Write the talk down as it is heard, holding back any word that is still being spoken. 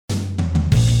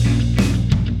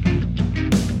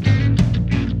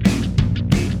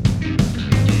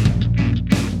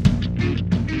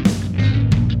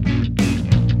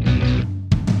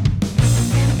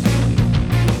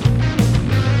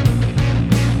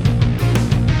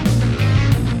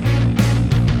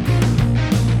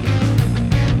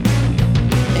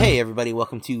everybody,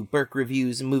 welcome to Burke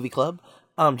Reviews Movie Club.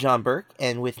 I'm John Burke,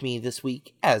 and with me this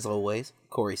week, as always,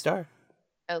 Corey Starr.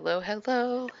 Hello,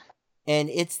 hello. And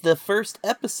it's the first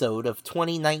episode of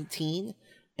 2019,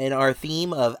 and our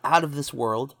theme of Out of This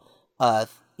World.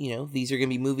 These are going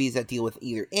to be movies that deal with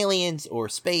either aliens or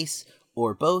space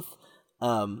or both.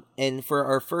 And for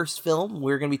our first film,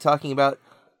 we're going to be talking about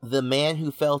The Man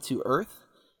Who Fell to Earth.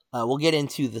 We'll get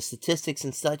into the statistics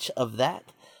and such of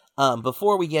that.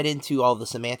 Before we get into all the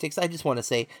semantics, I just want to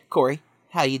say, Corey,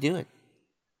 how you doing?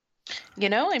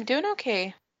 I'm doing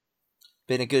okay.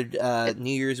 Been a good New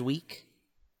Year's week?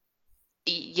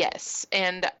 Yes,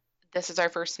 and this is our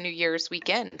first New Year's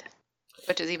weekend,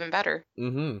 which is even better.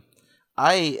 Mm-hmm.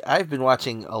 I've been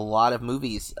watching a lot of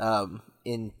movies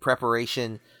in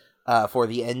preparation for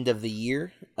the end of the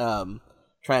year, trying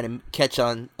to catch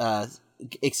on,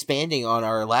 expanding on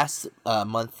our last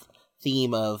month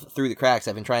theme of Through the Cracks.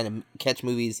 I've been trying to catch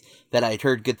movies that I'd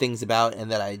heard good things about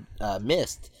and that I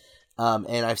missed.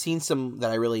 And I've seen some that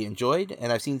I really enjoyed,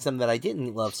 and I've seen some that I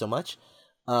didn't love so much.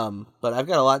 But I've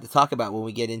got a lot to talk about when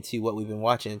we get into what we've been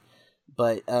watching.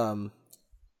 But,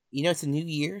 it's a new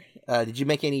year. Did you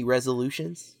make any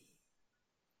resolutions?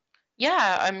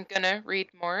 Yeah, I'm gonna read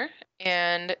more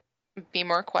and be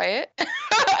more quiet.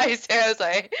 I say as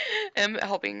I am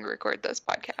helping record this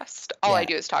podcast. All I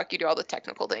do is talk. You do all the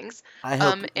technical things. I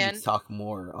hope you talk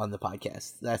more on the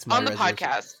podcast. That's my resolution. On the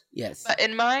podcast. Yes. But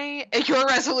your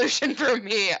resolution for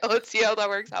me, let's see how that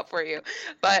works out for you.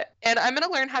 And I'm going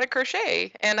to learn how to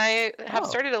crochet. And I have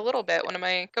started a little bit. One of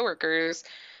my coworkers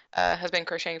has been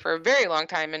crocheting for a very long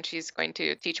time, and she's going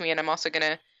to teach me. And I'm also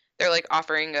they're like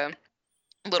offering a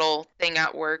little thing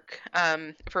at work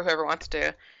for whoever wants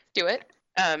to do it.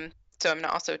 So I'm going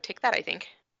to also take that, I think.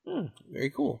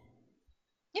 Very cool.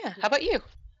 Yeah. How about you?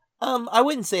 I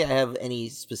wouldn't say I have any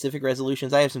specific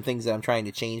resolutions. I have some things that I'm trying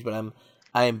to change, but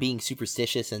I am being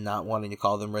superstitious and not wanting to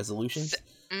call them resolutions.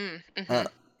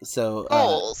 So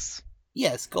goals.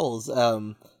 Yes, goals.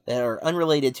 That are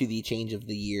unrelated to the change of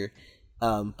the year,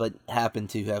 but happen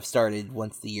to have started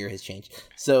once the year has changed.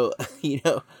 So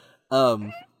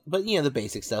but the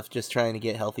basic stuff, just trying to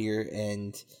get healthier,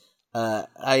 and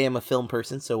I am a film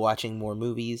person, so watching more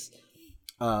movies,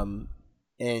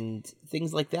 and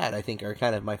things like that, I think, are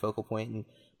kind of my focal point. And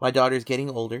my daughter's getting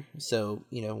older, so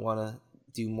want to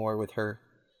do more with her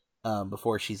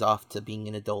before she's off to being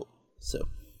an adult. So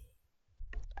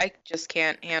I just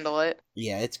can't handle it.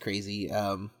 Yeah, it's crazy.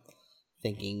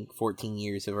 Thinking 14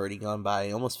 years have already gone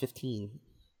by, almost 15.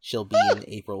 She'll be in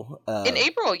April. In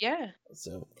April, yeah.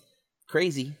 So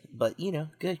crazy, but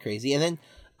good crazy. And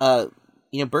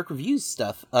then Burke Reviews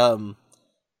stuff.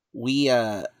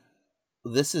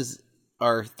 This is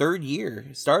our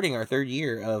starting our third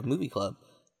year of Movie Club.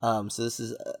 So this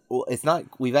is it's not.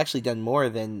 We've actually done more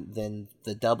than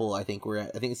the double. I think I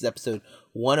think this is episode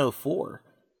 104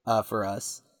 for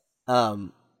us.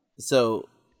 So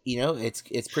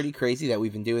it's pretty crazy that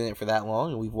we've been doing it for that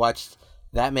long, and we've watched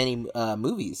that many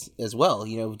movies as well.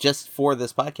 Just for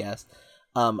this podcast.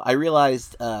 I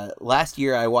realized last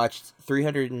year I watched for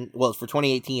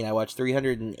 2018 I watched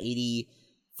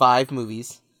 385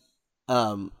 movies.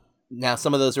 Now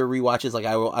some of those are rewatches. Like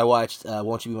I watched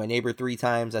Won't You Be My Neighbor 3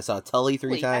 times. I saw Tully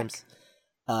 3 times.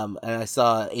 And I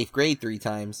saw 8th Grade 3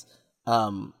 times.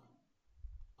 All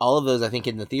of those I think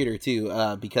in the theater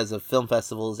too, because of film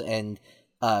festivals and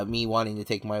me wanting to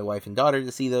take my wife and daughter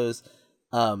to see those.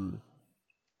 And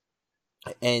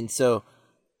so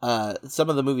some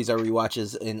of the movies are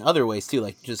rewatches in other ways too,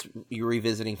 like just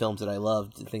revisiting films that I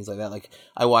loved and things like that. Like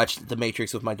I watched The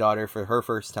Matrix with my daughter for her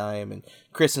first time, and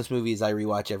Christmas movies I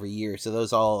rewatch every year, so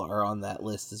those all are on that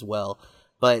list as well.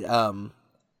 But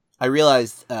I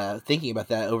realized thinking about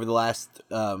that, over the last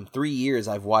 3 years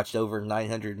I've watched over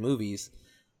 900 movies,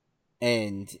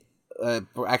 and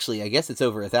actually I guess it's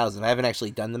over 1,000. I haven't actually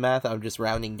done the math. I'm just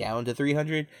rounding down to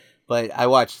 300. But I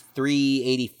watched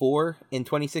 384 in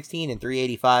 2016 and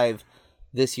 385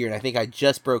 this year, and I think I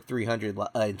just broke 300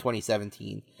 in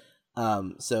 2017.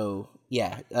 So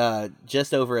yeah,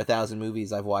 just over 1,000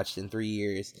 movies I've watched in 3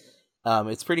 years.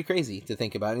 It's pretty crazy to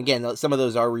think about. And again, some of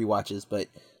those are rewatches, but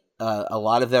a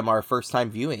lot of them are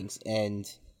first-time viewings. And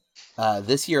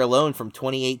this year alone, from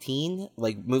 2018,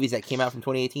 like movies that came out from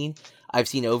 2018, I've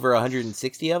seen over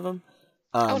 160 of them.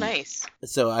 Oh, nice.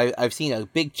 So I've seen a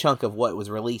big chunk of what was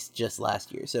released just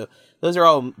last year. So those are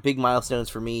all big milestones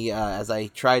for me as I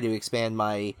try to expand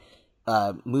my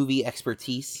movie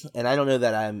expertise. And I don't know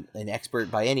that I'm an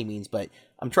expert by any means, but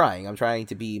I'm trying. I'm trying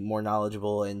to be more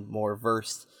knowledgeable and more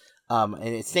versed. And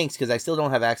it stinks because I still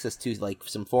don't have access to like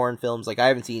some foreign films. Like I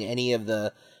haven't seen any of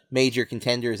the major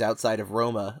contenders outside of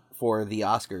Roma for the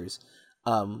Oscars.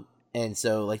 And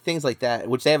so, like, things like that,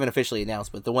 which they haven't officially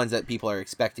announced, but the ones that people are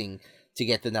expecting to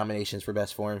get the nominations for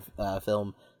Best Foreign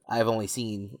Film, I've only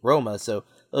seen Roma. So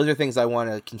those are things I want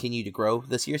to continue to grow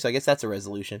this year. So I guess that's a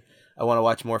resolution. I want to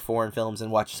watch more foreign films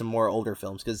and watch some more older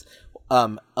films. Because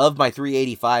of my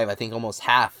 385, I think almost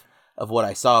half of what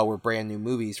I saw were brand new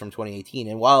movies from 2018.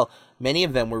 And while many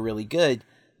of them were really good,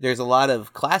 there's a lot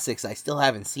of classics I still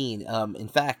haven't seen. In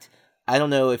fact, I don't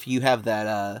know if you have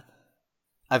that...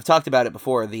 I've talked about it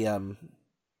before. I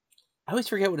always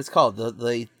forget what it's called.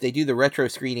 They do the retro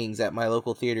screenings at my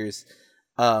local theaters.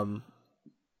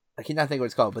 I cannot think what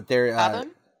it's called, but they're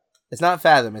Fathom? It's not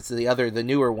Fathom. It's the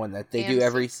newer one that they do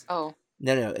every. Oh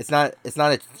no, it's not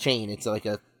a chain. It's like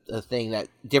a thing that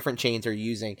different chains are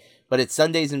using. But it's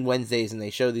Sundays and Wednesdays, and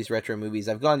they show these retro movies.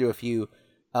 I've gone to a few.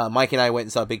 Mike and I went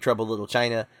and saw Big Trouble in Little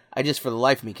China. I just, for the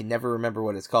life of me, can never remember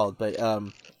what it's called. But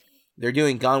they're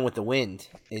doing Gone with the Wind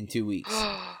in 2 weeks.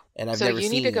 And I've never seen it. So you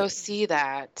need to go see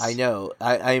that. I know.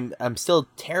 I'm still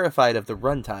terrified of the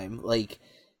runtime. Like,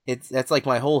 that's like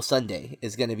my whole Sunday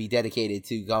is going to be dedicated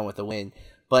to Gone with the Wind.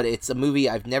 But it's a movie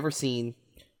I've never seen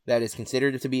that is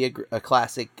considered to be a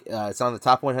classic. It's on the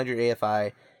top 100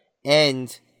 AFI,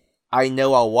 and I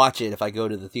know I'll watch it if I go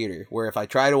to the theater. Where if I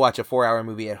try to watch a 4-hour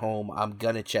movie at home, I'm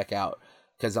gonna check out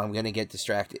because I'm gonna get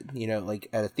distracted. You know, like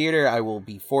at a theater, I will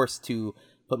be forced to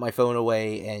put my phone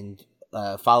away and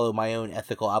follow my own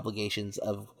ethical obligations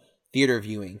of theater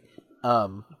viewing.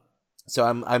 So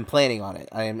I'm planning on it.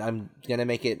 I'm gonna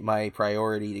make it my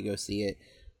priority to go see it.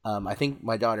 I think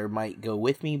my daughter might go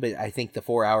with me, but I think the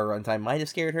 4-hour runtime might have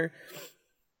scared her.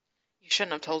 You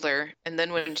shouldn't have told her. And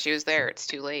then when she was there, it's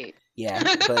too late. Yeah,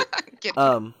 but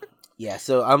yeah.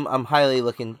 So I'm highly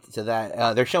looking to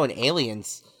that. They're showing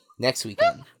Aliens next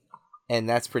weekend, and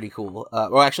that's pretty cool.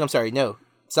 Well, actually, I'm sorry. No,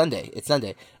 Sunday. It's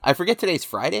Sunday. I forget today's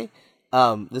Friday.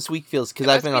 This week feels because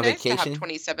I've been on vacation. To have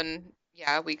 27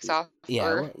 weeks off.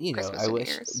 Yeah, well, you know, Christmas I and wish,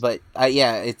 Year's. but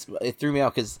it threw me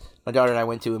out because my daughter and I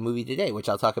went to a movie today, which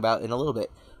I'll talk about in a little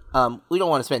bit. We don't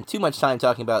want to spend too much time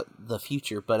talking about the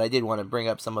future, but I did want to bring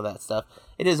up some of that stuff.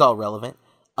 It is all relevant.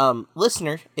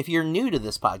 Listener, if you're new to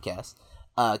this podcast,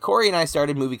 Corey and I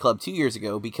started Movie Club 2 years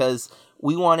ago because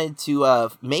we wanted to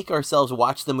make ourselves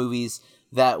watch the movies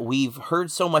that we've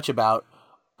heard so much about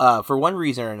for one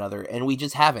reason or another, and we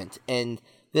just haven't. And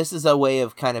this is a way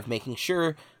of kind of making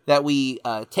sure that we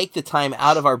take the time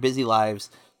out of our busy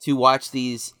lives to watch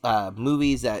these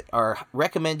movies that are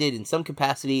recommended in some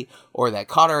capacity or that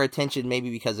caught our attention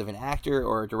maybe because of an actor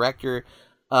or a director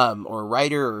or a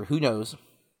writer or who knows.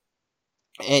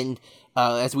 And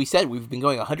as we said, we've been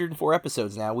going 104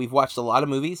 episodes now. We've watched a lot of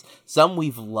movies. Some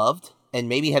we've loved and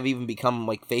maybe have even become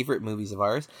like favorite movies of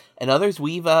ours, and others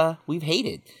we've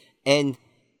hated. And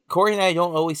Corey and I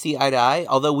don't always see eye to eye,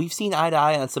 although we've seen eye to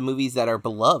eye on some movies that are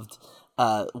beloved.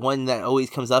 One that always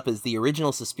comes up is the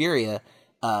original Suspiria,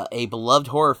 a beloved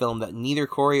horror film that neither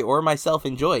Corey or myself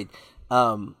enjoyed.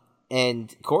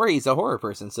 And Corey's a horror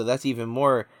person, so that's even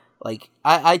more like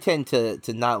I tend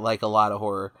to not like a lot of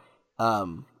horror.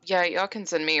 Yeah, y'all can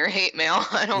send me your hate mail.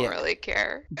 I don't really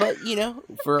care. But, you know,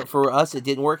 for us, it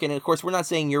didn't work. And, of course, we're not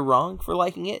saying you're wrong for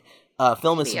liking it.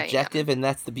 Film is subjective, and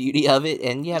that's the beauty of it.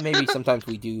 And, yeah, maybe sometimes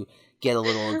we do get a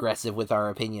little aggressive with our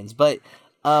opinions. But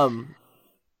we're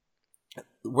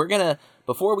going to,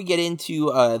 before we get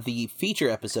into the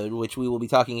feature episode, which we will be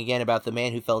talking again about The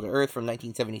Man Who Fell to Earth from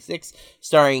 1976,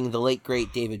 starring the late,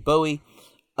 great David Bowie,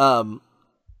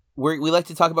 we like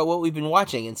to talk about what we've been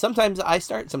watching, and sometimes I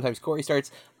start, sometimes Corey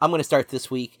starts. I'm going to start this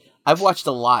week. I've watched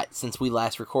a lot since we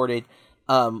last recorded.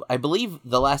 I believe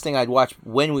the last thing I'd watched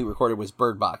when we recorded was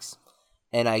Bird Box,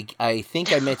 and I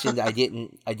think I mentioned I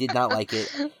did not like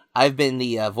it. I've been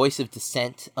the voice of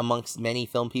dissent amongst many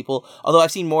film people, although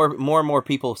I've seen more and more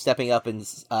people stepping up and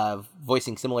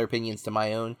voicing similar opinions to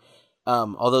my own.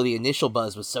 Although the initial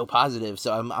buzz was so positive,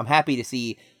 so I'm happy to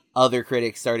see other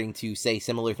critics starting to say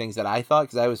similar things that I thought,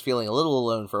 because I was feeling a little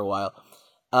alone for a while.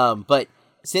 But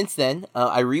since then,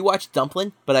 I rewatched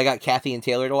Dumplin', but I got Kathy and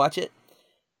Taylor to watch it,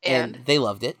 and they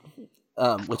loved it,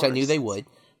 which I knew they would.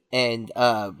 And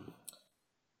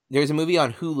there's a movie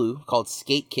on Hulu called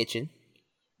Skate Kitchen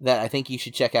that I think you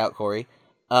should check out, Corey.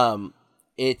 Did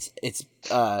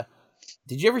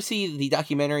you ever see the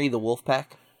documentary The Wolf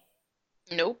Pack?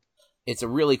 Nope. It's a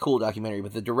really cool documentary,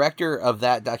 but the director of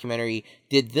that documentary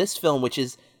did this film, which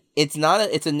is, it's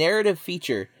a narrative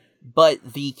feature,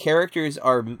 but the characters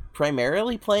are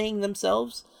primarily playing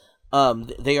themselves.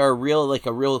 They are a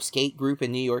real skate group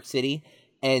in New York City.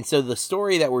 And so the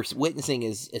story that we're witnessing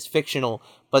is fictional,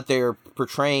 but they're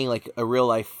portraying like a real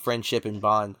life friendship and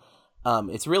bond.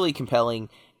 It's really compelling.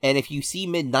 And if you see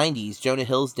mid-90s, Jonah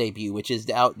Hill's debut, which is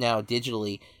out now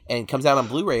digitally and comes out on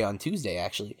Blu-ray on Tuesday,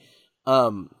 actually,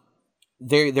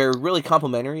 they're really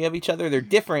complementary of each other. They're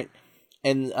different,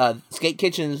 and Skate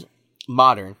Kitchen's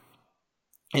modern,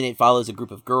 and it follows a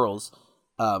group of girls,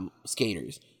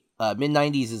 skaters.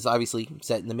 Mid-90s is obviously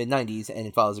set in the mid-90s, and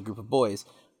it follows a group of boys,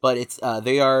 but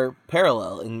they are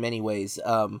parallel in many ways.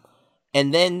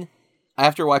 And then,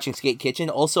 after watching Skate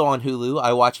Kitchen, also on Hulu,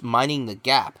 I watched Minding the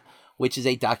Gap, which is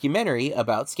a documentary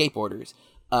about skateboarders.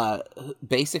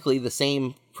 Basically the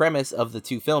same premise of the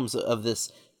two films, of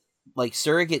this like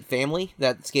surrogate family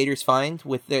that skaters find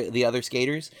with the other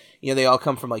skaters. You know, they all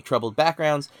come from like troubled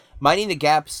backgrounds. Minding the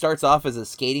Gap starts off as a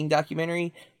skating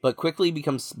documentary, but quickly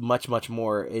becomes much, much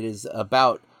more. It is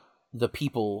about the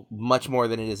people much more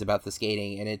than it is about the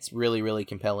skating, and it's really, really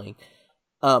compelling.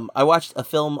 I watched a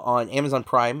film on Amazon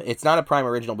Prime. It's not a Prime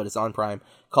original, but it's on Prime,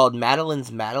 called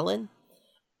Madeline's Madeline.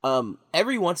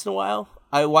 Every once in a while,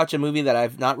 I watch a movie that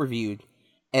I've not reviewed,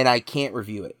 and I can't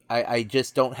review it. I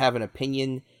just don't have an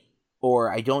opinion,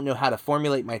 or I don't know how to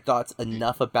formulate my thoughts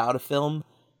enough about a film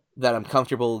that I'm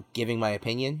comfortable giving my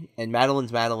opinion. And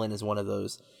Madeline's Madeline is one of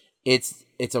those. It's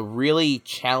a really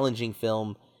challenging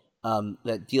film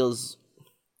that deals...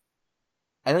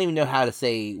 I don't even know how to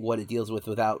say what it deals with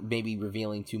without maybe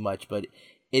revealing too much, but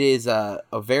it is a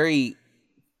very,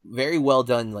 very well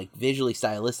done, like visually,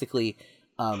 stylistically.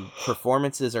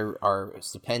 Performances are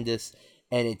stupendous,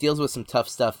 and it deals with some tough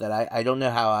stuff that I don't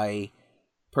know how I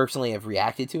personally have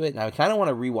reacted to it, and I kind of want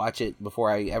to rewatch it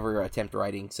before I ever attempt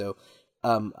writing, so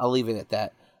I'll leave it at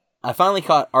that. I finally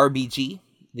caught RBG,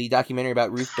 the documentary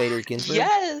about Ruth Bader Ginsburg.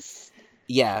 Yes!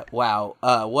 Yeah, wow.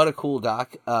 What a cool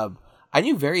doc. I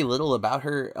knew very little about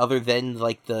her other than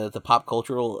like the pop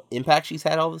cultural impact she's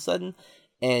had all of a sudden,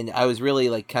 and I was really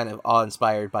like kind of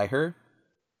awe-inspired by her.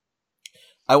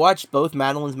 I watched both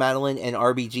Madeline's Madeline and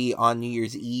RBG on New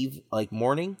Year's Eve like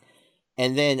morning,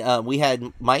 and then we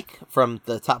had Mike from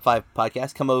the Top 5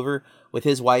 podcast come over with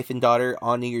his wife and daughter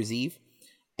on New Year's Eve,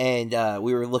 and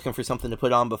we were looking for something to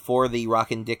put on before the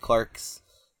Rockin' Dick Clark's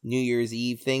New Year's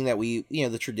Eve thing that we,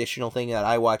 the traditional thing that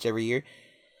I watch every year.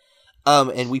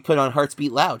 And we put on Hearts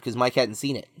Beat Loud because Mike hadn't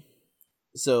seen it.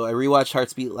 So I rewatched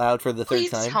Hearts Beat Loud for the third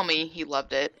time. Please tell me he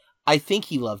loved it. I think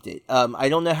he loved it. I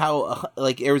don't know how,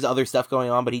 there was other stuff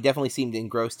going on, but he definitely seemed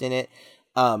engrossed in it.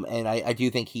 And I do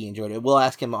think he enjoyed it. We'll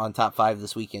ask him on Top 5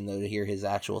 this weekend, though, to hear his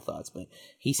actual thoughts. But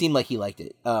he seemed like he liked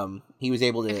it. He was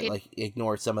able to,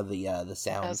 ignore some of the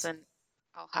sounds.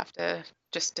 I'll have to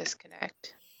just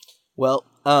disconnect. Well,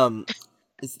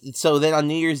 so then on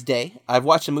New Year's Day, I've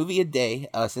watched a movie a day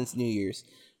since New Year's,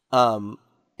 and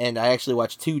I actually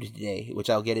watched 2 today, which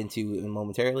I'll get into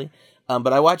momentarily.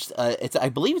 But I watched I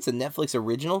believe it's a Netflix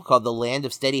original called The Land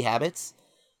of Steady Habits,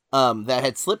 that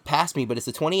had slipped past me, but it's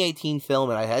a 2018 film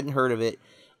and I hadn't heard of it.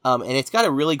 And it's got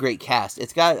a really great cast.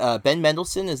 It's got Ben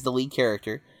Mendelsohn as the lead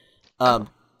character,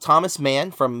 Thomas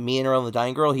Mann from Me and Earl and the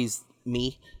Dying Girl. He's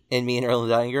me in Me and Earl and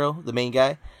the Dying Girl, the main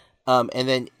guy. And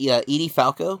then Edie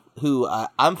Falco, who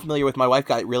I'm familiar with. My wife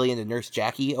got really into Nurse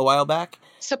Jackie a while back.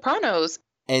 Sopranos.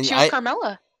 And she was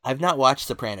Carmela. I've not watched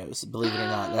Sopranos, believe it or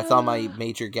not. That's on my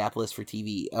major gap list for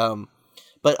TV.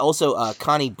 But also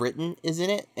Connie Britton is in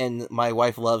it, and my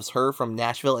wife loves her from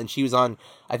Nashville, and she was on,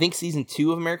 I think, season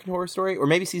 2 of American Horror Story, or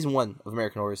maybe season 1 of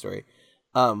American Horror Story.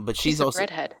 But she's also a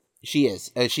redhead. She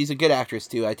is. She's a good actress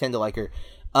too. I tend to like her.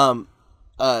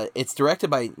 It's directed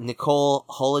by Nicole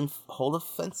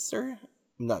Holofenster.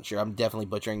 I'm not sure. I'm definitely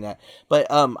butchering that. But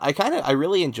I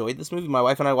really enjoyed this movie. My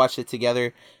wife and I watched it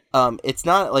together. It's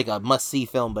not like a must-see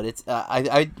film, but it's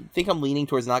I think I'm leaning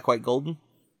towards Not Quite Golden.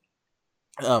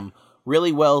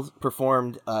 Really well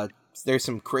performed. There's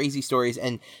some crazy stories,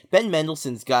 and Ben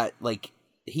Mendelsohn's got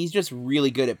he's just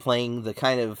really good at playing the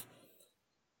kind of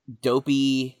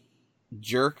dopey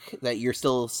jerk that you're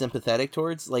still sympathetic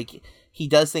towards. He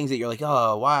does things that you're like,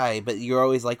 oh, why? But you're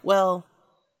always like, well,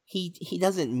 he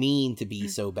doesn't mean to be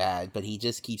so bad, but he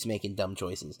just keeps making dumb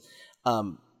choices.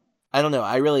 I don't know.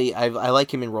 I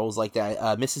like him in roles like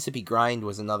that. Mississippi Grind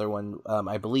was another one.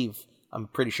 I'm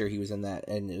pretty sure he was in that,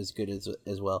 and it was good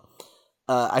as well.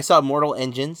 I saw Mortal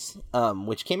Engines,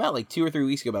 which came out 2 or 3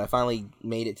 weeks ago, but I finally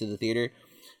made it to the theater.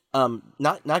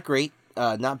 Not great,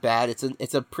 not bad.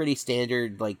 It's a pretty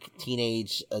standard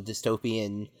teenage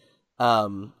dystopian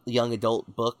young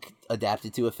adult book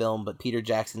adapted to a film, but Peter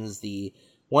Jackson's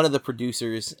one of the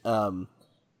producers.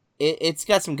 It's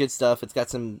got some good stuff. It's got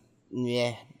some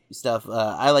stuff.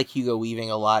 I like Hugo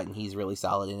Weaving a lot, and he's really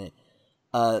solid in it.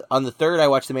 On the 3rd, I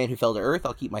watched The Man Who Fell to Earth.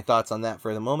 I'll keep my thoughts on that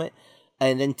for the moment.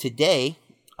 And then today,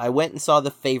 I went and saw The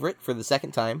Favorite for the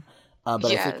second time.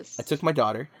 But yes. I took my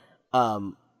daughter.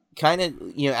 kind of,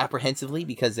 apprehensively,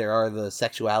 because there are the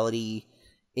sexuality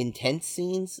intense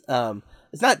scenes.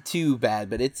 It's not too bad,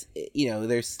 but it's,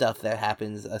 there's stuff that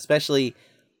happens, especially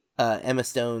Emma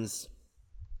Stone's.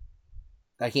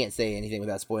 I can't say anything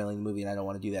without spoiling the movie, and I don't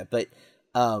want to do that. But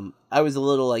I was a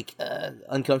little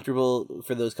uncomfortable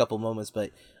for those couple moments,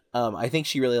 but I think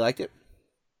she really liked it.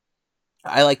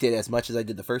 I liked it as much as I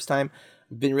did the first time.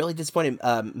 Been really disappointed.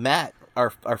 Matt, our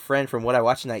friend from What I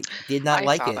Watched Tonight, did not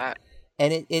like it, that.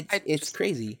 and it's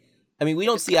crazy. I mean, we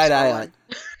don't see eye to eye on.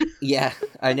 Yeah,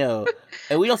 I know,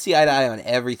 and we don't see eye to eye on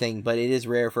everything, but it is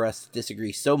rare for us to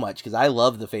disagree so much because I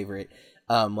love The Favorite.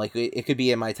 It could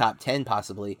be in my top 10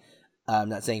 possibly. I'm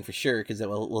not saying for sure because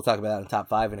we'll talk about that in top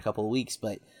 5 in a couple of weeks,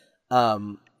 but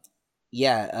I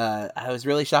was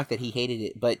really shocked that he hated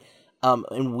it, but.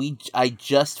 I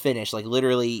just finished, like,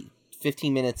 literally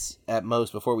 15 minutes at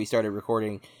most before we started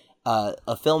recording,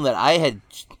 a film that I had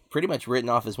pretty much written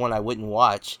off as one I wouldn't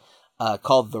watch,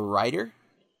 called The Rider.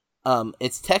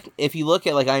 If you look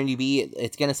at, like, IMDb,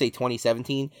 it's gonna say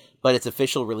 2017, but its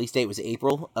official release date was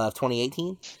April of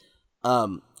 2018.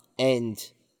 And,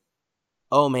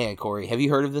 oh man, Corey, have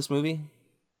you heard of this movie?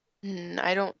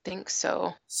 I don't think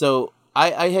so. So,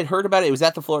 I had heard about it. It was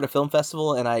at the Florida Film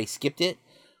Festival, and I skipped it.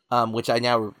 Which I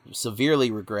now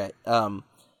severely regret.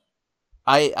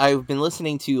 I've been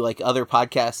listening to, like, other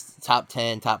podcasts, top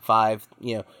 10, top 5,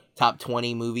 top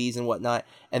 20 movies and whatnot,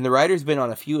 and The Rider's been on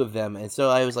a few of them, and so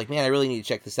I was like, man, I really need to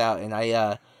check this out, and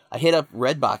I hit up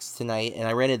Redbox tonight, and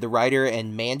I rented The Rider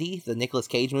and Mandy, the Nicolas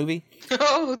Cage movie.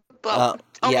 Oh, tell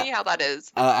me how that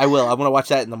is. I will. I want to watch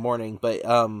that in the morning, but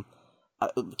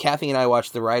Kathy and I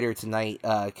watched The Rider tonight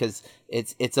because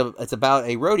it's about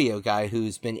a rodeo guy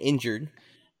who's been injured,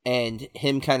 and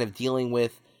him kind of dealing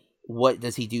with what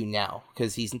does he do now,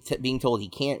 because he's being told he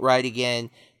can't ride again,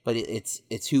 but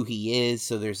it's who he is.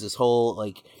 So there's this whole,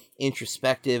 like,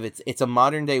 introspective. It's a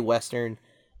modern day Western.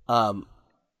 John,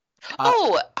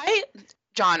 I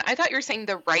thought you were saying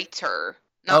The Writer,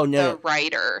 not The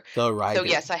Rider. The Rider. So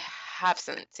yes, I have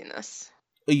seen this.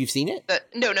 Oh, you've seen it?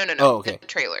 No. Oh, okay. The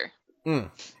trailer. Well,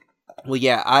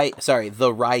 yeah.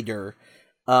 The Rider.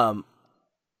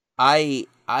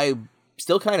 I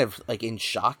still kind of, like, in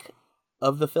shock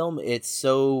of the film. It's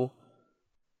so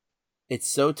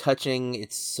touching,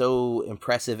 it's so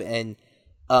impressive, and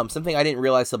something I didn't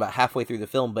realize till about halfway through the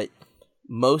film, but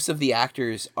most of the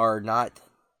actors are not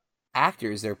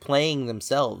actors, they're playing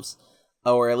themselves,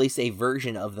 or at least a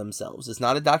version of themselves. It's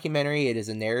not a documentary, it is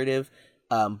a narrative,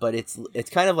 but it's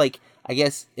kind of like, I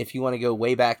guess if you want to go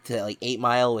way back to, like, 8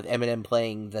 Mile with Eminem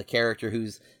playing the character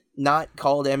who's not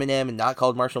called Eminem and not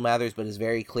called Marshall Mathers, but is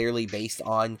very clearly based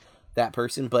on that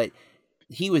person, but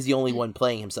he was the only one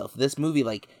playing himself. This movie,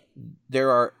 like,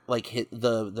 there are, like,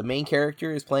 the main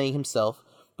character is playing himself,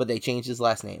 but they changed his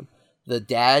last name. His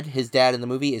dad in the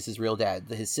movie is his real dad.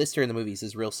 His sister in the movie is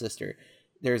his real sister.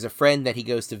 There's a friend that he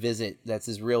goes to visit that's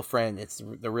his real friend. It's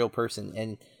the real person.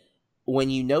 And when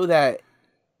you know that,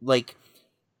 like,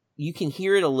 you can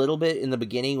hear it a little bit in the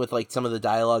beginning with, like, some of the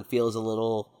dialogue feels a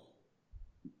little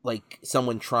like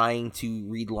someone trying to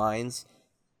read lines,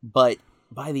 but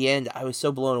by the end I was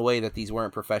so blown away that these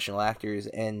weren't professional actors,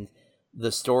 and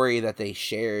the story that they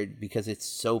shared, because it's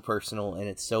so personal and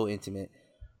it's so intimate.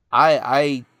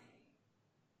 I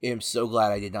am so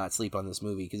glad I did not sleep on this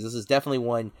movie, because this is definitely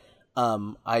one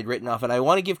I'd written off, and I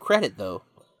want to give credit though.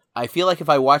 I feel like if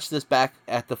I watched this back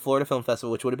at the Florida Film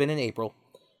Festival, which would have been in April,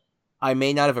 I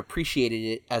may not have appreciated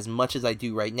it as much as I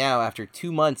do right now after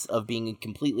 2 months of being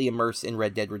completely immersed in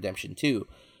Red Dead Redemption 2,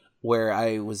 where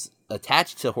I was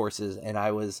attached to horses and I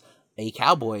was a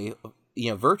cowboy,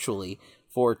 virtually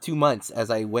for 2 months as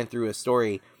I went through a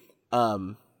story.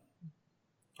 And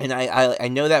I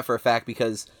know that for a fact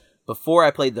because before I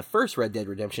played the first Red Dead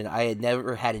Redemption, I had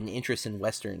never had an interest in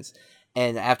Westerns.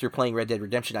 And after playing Red Dead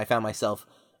Redemption, I found myself,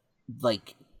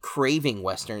 like, craving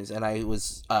Westerns, and I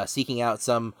was seeking out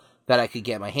some that I could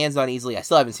get my hands on easily. I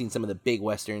still haven't seen some of the big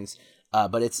Westerns,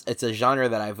 but it's a genre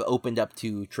that I've opened up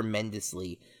to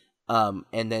tremendously. And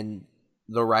then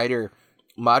The Rider,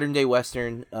 modern day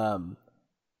Western,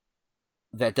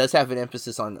 that does have an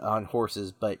emphasis on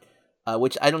horses, but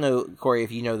which I don't know, Corey,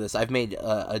 if you know this. I've made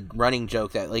a running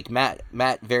joke that, like, Matt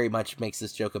very much makes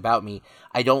this joke about me.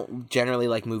 I don't generally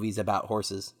like movies about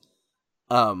horses.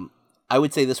 I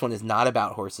would say this one is not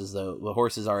about horses, though. The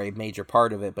horses are a major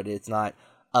part of it, but it's not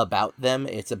about them.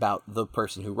 It's about the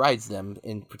person who rides them,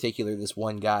 in particular this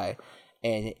one guy.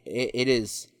 And it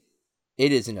is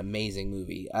an amazing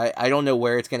movie. I don't know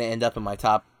where it's going to end up in my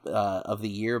top of the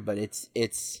year, but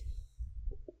it's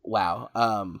wow.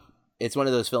 It's one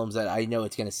of those films that I know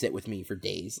it's going to sit with me for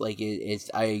days. Like,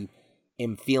 I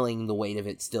am feeling the weight of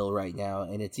it still right now,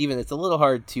 and it's a little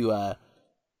hard to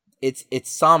it's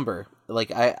somber.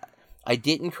 Like I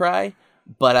didn't cry,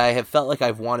 but I have felt like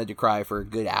I've wanted to cry for a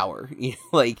good hour. You know,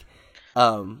 like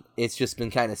it's just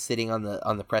been kind of sitting on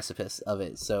the precipice of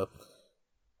it. So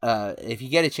if you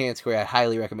get a chance, Corey, I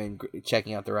highly recommend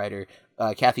checking out The Rider.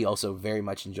 Kathy also very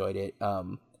much enjoyed it.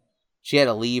 She had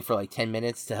to leave for like 10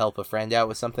 minutes to help a friend out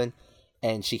with something,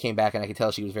 and she came back, and I could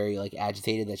tell she was very like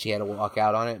agitated that she had to walk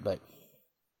out on it. But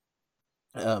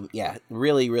yeah,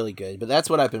 really, really good. But that's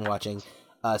what I've been watching.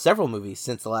 Several movies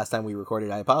since the last time we recorded.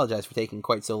 I apologize for taking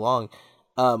quite so long.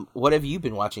 What have you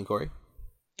been watching, Corey?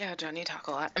 Yeah, John, you talk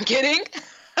a lot. I'm kidding.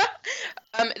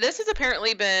 This has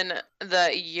apparently been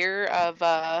the year of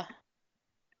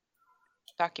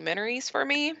documentaries for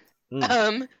me.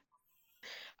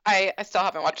 I still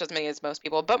haven't watched as many as most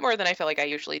people, but more than I feel like I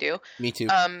usually do. Me too.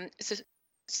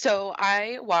 So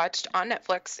I watched on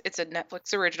Netflix. It's a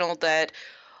Netflix original that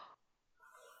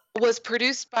was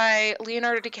produced by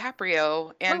Leonardo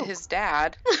DiCaprio and his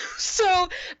dad.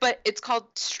 But it's called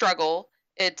Struggle.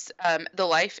 It's the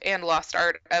life and lost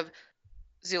art of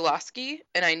Zulawski,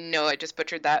 and I know I just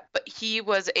butchered that, but he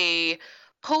was a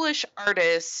Polish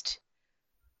artist.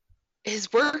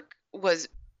 His work was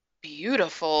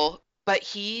beautiful, but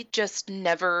he just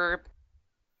never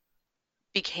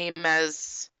became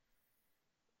as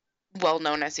well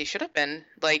known as he should have been.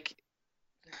 Like,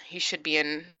 he should be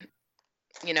in,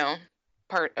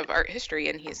 part of art history,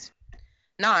 and he's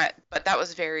not, but that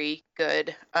was very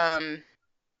good.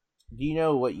 Do you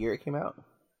know what year it came out?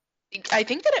 I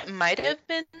think that it might have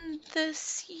been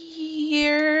this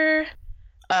year.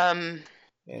 Yeah,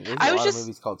 there's a lot of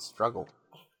movies called Struggle.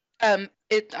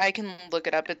 I can look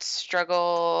it up. It's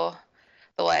Struggle,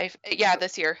 the life. Yeah,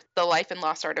 this year, the life and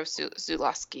lost art of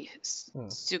Zulawski.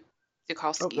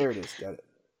 Zukalski. Oh, there it is. Got it.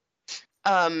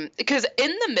 Because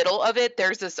in the middle of it,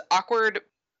 there's this awkward,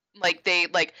 they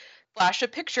flash a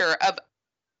picture of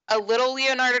a little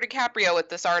Leonardo DiCaprio with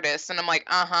this artist, and I'm like,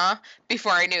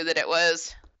 before I knew that it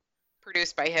was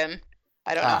produced by him.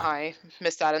 I don't know how I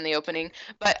missed that in the opening,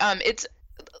 but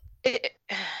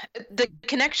the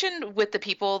connection with the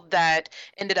people that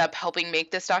ended up helping make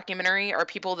this documentary are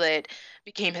people that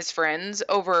became his friends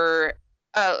over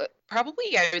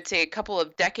probably, I would say, a couple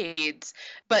of decades,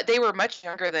 but they were much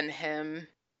younger than him.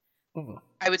 Mm-hmm.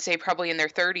 I would say probably in their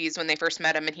 30s when they first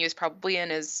met him, and he was probably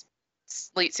in his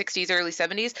late 60s, early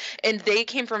 70s, and they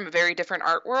came from a very different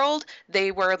art world.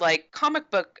 They were like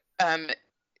comic book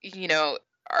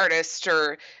artists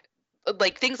or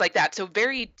like things like that, so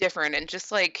very different, and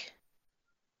just like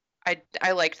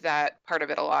I liked that part of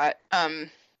it a lot.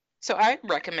 So I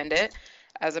recommend it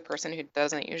as a person who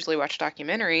doesn't usually watch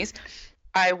documentaries.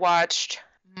 I watched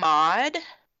Maudie.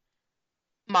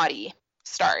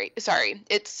 Sorry.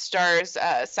 It stars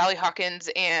Sally Hawkins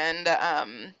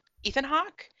and Ethan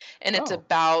Hawke, and it's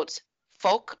about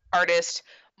folk artist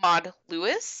Maud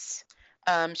Lewis.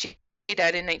 She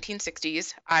died in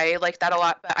 1960s. I liked that a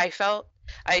lot, but I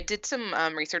did some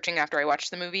researching after I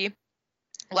watched the movie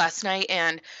last night,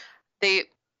 and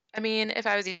if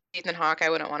I was Ethan Hawke, I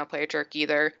wouldn't want to play a jerk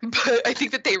either, but I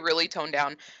think that they really toned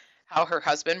down how her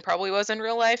husband probably was in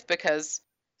real life, because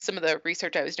some of the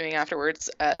research I was doing afterwards,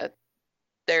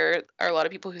 there are a lot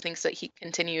of people who thinks that he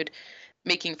continued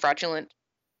making fraudulent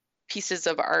pieces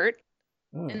of art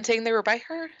and saying they were by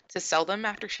her to sell them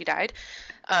after she died.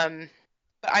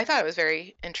 But I thought it was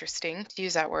very interesting to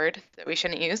use that word that we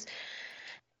shouldn't use.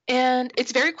 And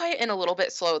it's very quiet and a little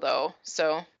bit slow, though,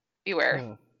 so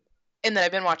beware. And then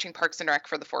I've been watching Parks and Rec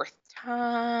for the 4th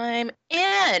time.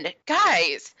 And,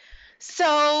 guys,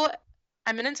 so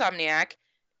I'm an insomniac,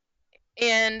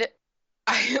 and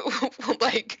I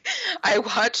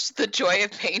watched The Joy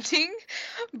of Painting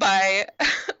by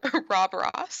Bob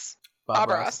Ross.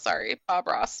 And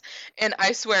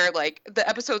I swear, the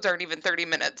episodes aren't even 30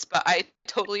 minutes, but I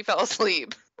totally fell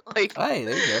asleep. Hey,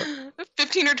 there you go.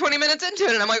 15 or 20 minutes into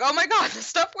it, and I'm like, oh my god, this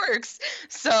stuff works.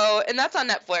 So, and that's on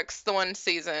Netflix, the one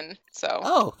season.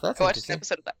 So, that's I watched an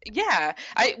episode of that. Yeah,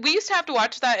 we used to have to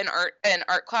watch that in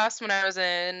art class when I was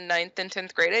in 9th and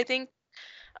 10th grade, I think.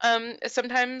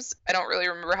 Sometimes I don't really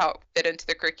remember how it fit into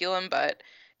the curriculum, but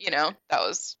that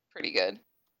was pretty good.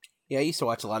 Yeah, I used to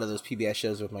watch a lot of those PBS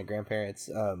shows with my grandparents,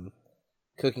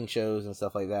 cooking shows and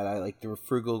stuff like that. I like the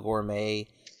Frugal Gourmet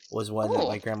was one that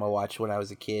my grandma watched when I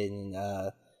was a kid, and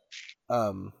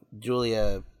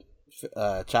Julia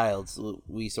Childs,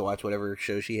 we used to watch whatever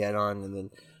show she had on. And then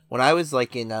when I was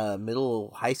in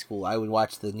middle high school, I would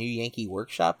watch the New Yankee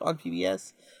Workshop on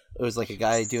PBS. It was a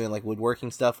guy doing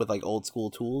woodworking stuff with old school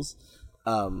tools.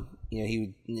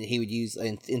 He would use,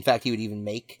 in fact, he would even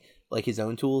make his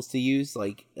own tools to use.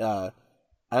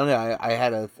 I don't know. I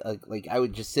had a like I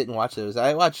would just sit and watch those.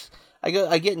 I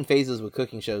get in phases with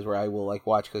cooking shows where I will like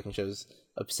watch cooking shows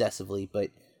obsessively,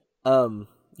 but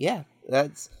yeah,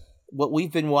 that's what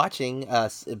we've been watching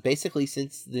basically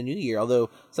since the new year. Although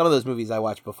some of those movies I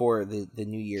watched before the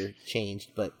new year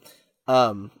changed, but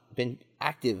been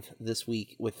active this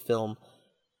week with film.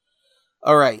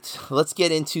 All right, let's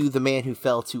get into The Man Who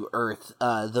Fell to Earth.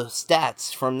 The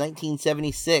stats from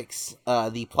 1976.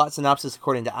 The plot synopsis,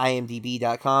 according to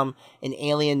IMDb.com, an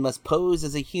alien must pose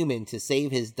as a human to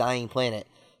save his dying planet,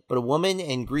 but a woman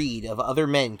and greed of other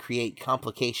men create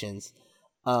complications.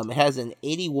 It has an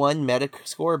 81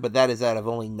 Metascore, but that is out of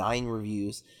only 9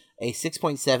 reviews. A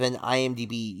 6.7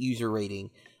 IMDb user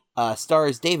rating.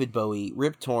 Stars David Bowie,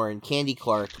 Rip Torn, Candy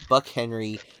Clark, Buck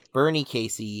Henry, Bernie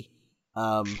Casey,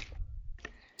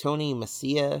 Tony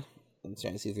Macia. I'm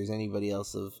trying to see if there's anybody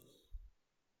else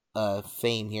of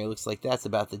fame here. Looks like that's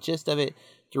about the gist of it.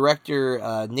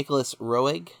 Director Nicholas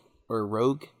Roeg.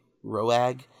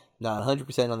 Not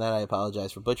 100% on that. I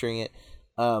apologize for butchering it.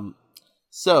 So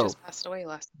he just passed away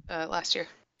last year.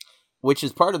 Which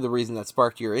is part of the reason that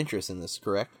sparked your interest in this,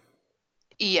 correct?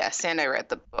 Yes, and I read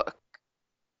the book.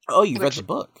 Oh, you read the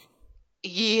book?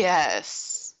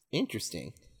 Yes.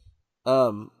 Interesting.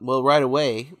 Well, right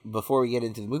away, before we get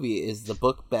into the movie, is the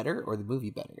book better or the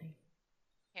movie better?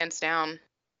 Hands down.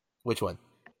 Which one?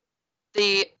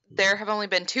 There have only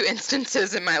been 2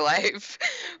 instances in my life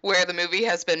where the movie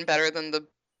has been better than the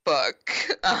book.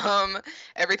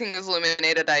 Everything is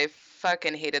Illuminated. I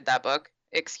fucking hated that book.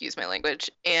 Excuse my language.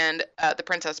 And The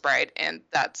Princess Bride, and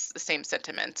that's the same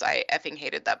sentiments. I effing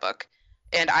hated that book.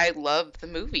 And I love the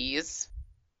movies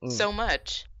so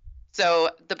much. So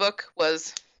the book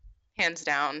was hands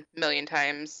down, million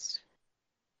times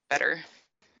better.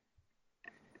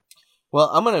 Well,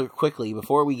 I'm going to quickly,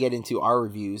 before we get into our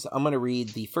reviews, I'm going to read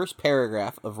the first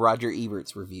paragraph of Roger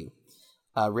Ebert's review,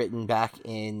 written back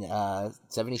in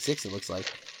 76, it looks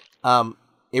like.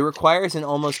 It requires an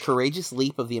almost courageous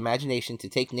leap of the imagination to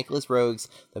take Nicholas Roeg's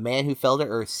The Man Who Fell to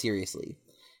Earth seriously.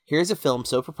 Here's a film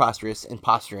so preposterous and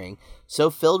posturing, so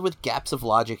filled with gaps of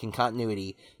logic and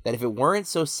continuity, that if it weren't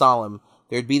so solemn,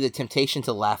 there'd be the temptation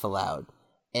to laugh aloud.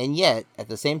 And yet, at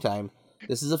the same time,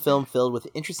 this is a film filled with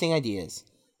interesting ideas.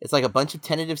 It's like a bunch of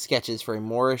tentative sketches for a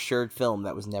more assured film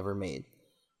that was never made.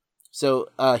 So,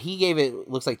 he gave it,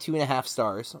 looks like 2.5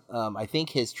 stars. I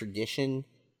think his tradition...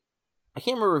 I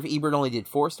can't remember if Ebert only did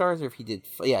 4 stars or if he did...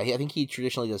 Yeah, I think he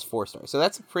traditionally does 4 stars. So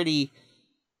that's a pretty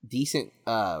decent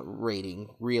rating,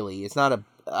 really. It's not a...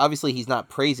 Obviously, he's not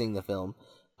praising the film.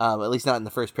 At least not in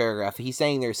the first paragraph. He's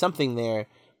saying there's something there,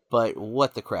 but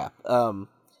what the crap. And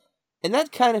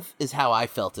that kind of is how I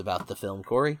felt about the film,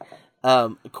 Corey.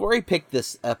 Corey picked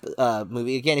this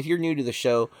movie. Again, if you're new to the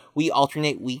show, we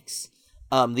alternate weeks.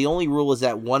 The only rule is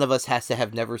that one of us has to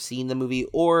have never seen the movie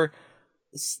or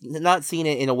not seen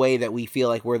it in a way that we feel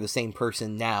like we're the same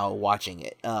person now watching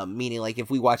it. Meaning, like, if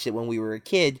we watched it when we were a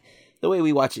kid, the way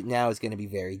we watch it now is going to be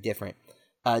very different.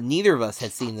 Neither of us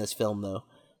had seen this film, though.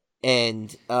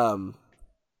 And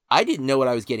I didn't know what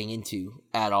I was getting into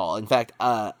at all. In fact,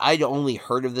 I'd only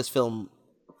heard of this film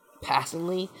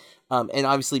passingly. And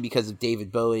obviously because of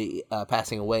David Bowie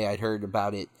passing away, I'd heard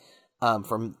about it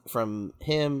from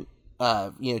him.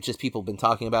 Just people have been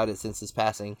talking about it since his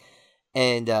passing.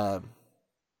 And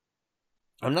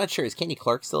I'm not sure. Is Candy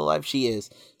Clark still alive? She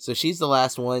is. So she's the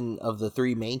last one of the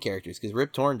 3 main characters, because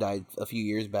Rip Torn died a few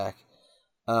years back.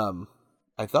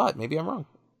 I thought. Maybe I'm wrong.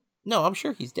 No, I'm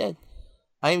sure he's dead.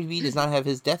 IMDb does not have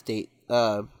his death date.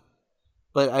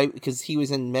 Because he was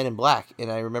in Men in Black,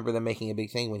 and I remember them making a big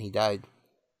thing when he died.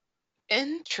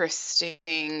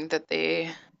 Interesting that they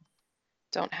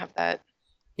don't have that.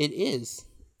 It is.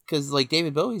 Because, like,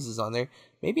 David Bowie's is on there.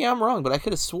 Maybe I'm wrong, but I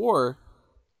could have swore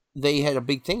they had a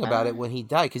big thing about it when he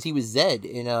died, because he was Zed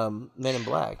in Men in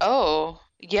Black. Oh,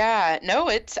 yeah.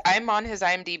 No, I'm on his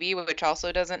IMDb, which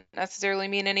also doesn't necessarily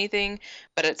mean anything,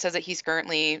 but it says that he's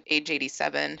currently age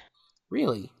 87.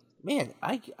 Really? Man,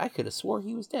 I could have swore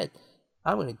he was dead.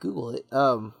 I'm going to Google it.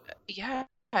 Yeah,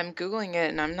 I'm Googling it,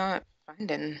 and I'm not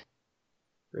finding...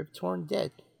 Rip Torn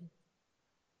dead.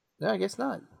 No, I guess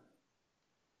not.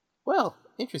 Well,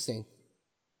 interesting.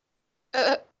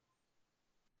 I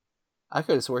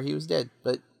could have swore he was dead,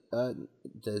 but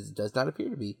does not appear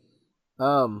to be.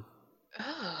 Well,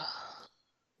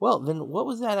 then what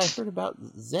was that I heard about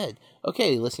Zed?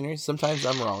 Okay, listeners, sometimes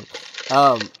I'm wrong.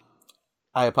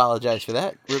 I apologize for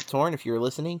that. Rip Torn, if you're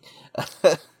listening.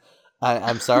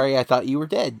 I'm sorry, I thought you were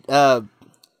dead.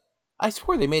 I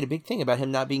swore they made a big thing about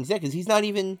him not being Zed, because he's not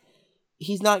going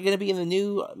to be in the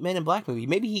new Men in Black movie.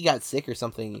 Maybe he got sick or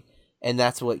something, and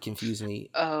that's what confused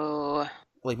me. Oh.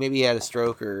 Like maybe he had a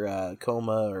stroke or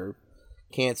coma or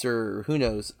cancer or who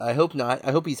knows. I hope not.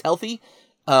 I hope he's healthy.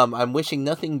 I'm wishing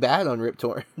nothing bad on Rip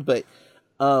Torn, but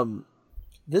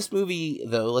this movie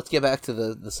though, let's get back to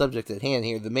the subject at hand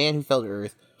here. The Man Who Fell to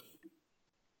Earth.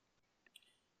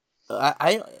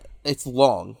 I it's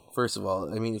long. First of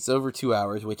all, I mean it's over 2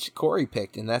 hours, which Corey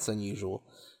picked, and that's unusual.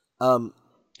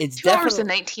 It's 2 hours and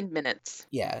 19 minutes.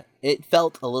 Yeah, it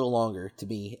felt a little longer to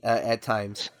me at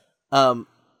times.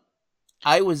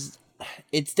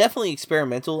 It's definitely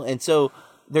experimental, and so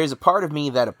there's a part of me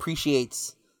that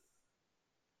appreciates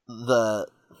the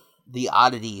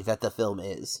oddity that the film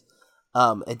is.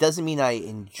 It doesn't mean I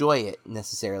enjoy it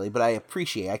necessarily, but I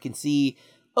appreciate it. I can see,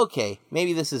 okay,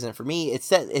 maybe this isn't for me.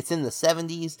 It's in the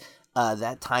 70s,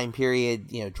 that time period,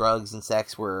 drugs and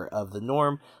sex were of the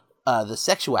norm. The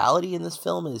sexuality in this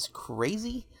film is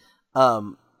crazy.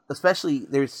 Especially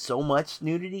there's so much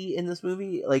nudity in this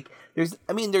movie. Like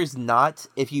there's not,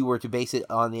 if you were to base it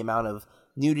on the amount of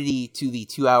nudity to the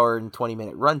 2 hour and 20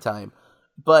 minute runtime,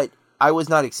 but I was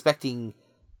not expecting,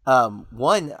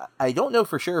 one, I don't know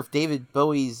for sure if David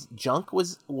Bowie's junk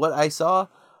was what I saw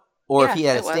or if he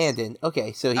had a stand-in.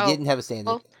 Okay. So he didn't have a stand-in.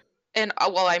 Well, and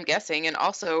I'm guessing, and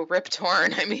also Rip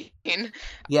Torn. I mean,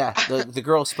 yeah, the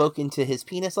girl spoke into his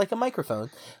penis like a microphone.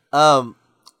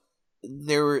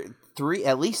 There were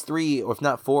at least three, or if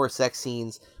not four, sex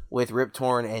scenes with Rip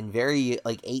Torn and very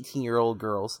 18-year-old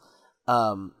girls.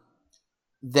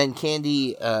 Then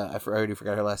Candy, I already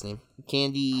forgot her last name.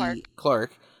 Candy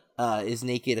Clark is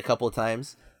naked a couple of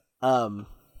times,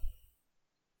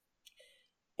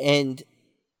 and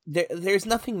there's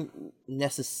nothing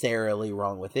necessarily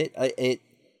wrong with it.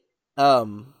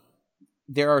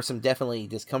 There are some definitely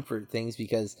discomfort things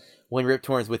because when Rip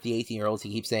Torn's with the 18-year-olds,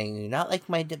 he keeps saying, "You're not like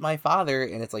my father,"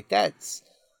 and it's like that's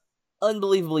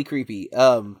unbelievably creepy.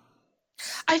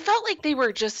 I felt like they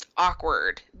were just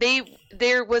awkward.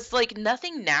 There was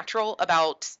nothing natural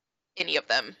about any of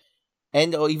them,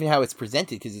 and even how it's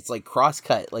presented, because it's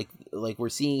cross-cut, like we're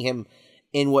seeing him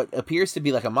in what appears to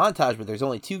be like a montage, but there's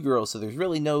only two girls, so there's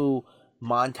really no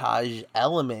montage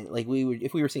element.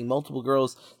 If we were seeing multiple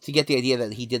girls to get the idea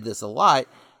that he did this a lot.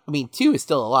 I mean, two is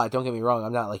still a lot. Don't get me wrong.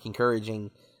 I'm not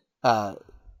encouraging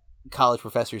college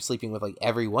professors sleeping with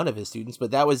every one of his students,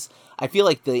 but I feel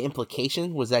like the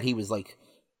implication was that he was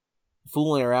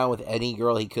fooling around with any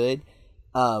girl he could,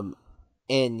 and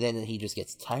then he just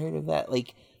gets tired of that.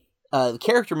 The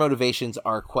character motivations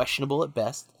are questionable at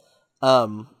best.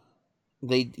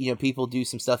 They people do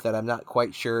some stuff that I'm not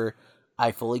quite sure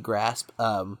I fully grasp.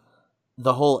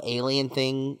 The whole alien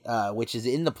thing, which is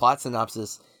in the plot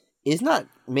synopsis, is not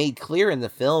made clear in the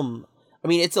film. I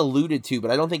mean, it's alluded to,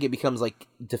 but I don't think it becomes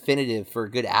definitive for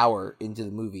a good hour into the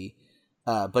movie.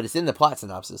 But it's in the plot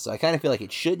synopsis, so I kind of feel like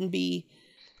it shouldn't be.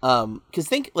 Because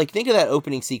think of that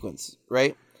opening sequence,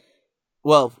 right?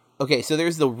 Well, okay, so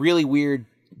there's the really weird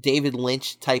David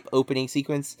Lynch type opening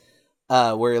sequence,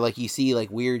 where you see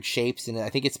weird shapes, and I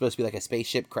think it's supposed to be a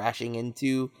spaceship crashing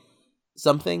into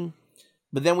something,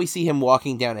 but then we see him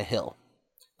walking down a hill.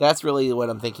 That's really what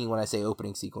I'm thinking when I say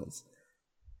opening sequence.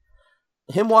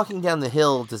 Him walking down the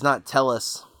hill does not tell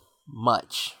us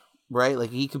much, right?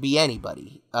 He could be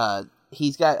anybody.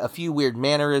 He's got a few weird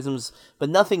mannerisms, but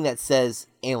nothing that says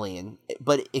alien.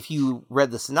 But if you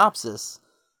read the synopsis,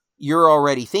 you're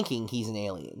already thinking he's an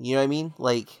alien. You know what I mean?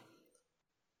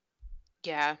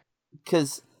 Yeah.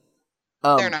 Because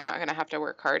they're not going to have to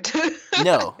work hard.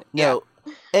 No. Yeah.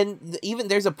 And even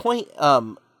there's a point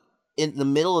in the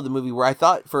middle of the movie where I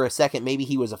thought for a second maybe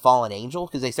he was a fallen angel,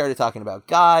 because they started talking about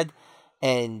God,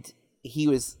 and he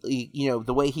was,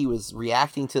 the way he was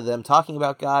reacting to them talking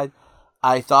about God.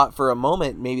 I thought for a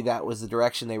moment maybe that was the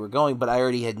direction they were going, but I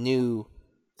already knew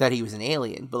that he was an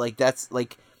alien. But that's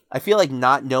I feel like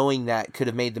not knowing that could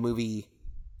have made the movie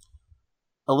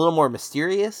a little more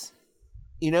mysterious,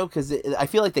 because I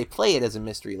feel like they play it as a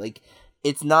mystery.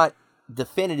 It's not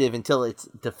definitive until it's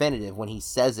definitive when he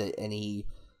says it and he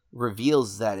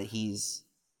reveals that he's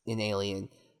an alien.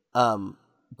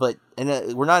 But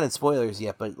we're not in spoilers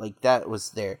yet, but that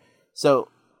was there. So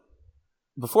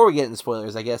before we get into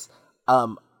spoilers, I guess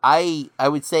I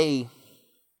would say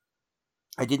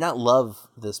I did not love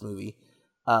this movie.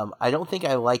 I don't think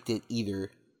I liked it either,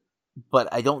 but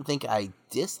I don't think I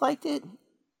disliked it.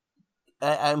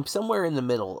 I'm somewhere in the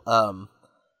middle.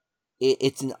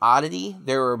 It's an oddity.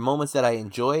 There were moments that I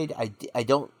enjoyed. I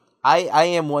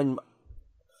am one.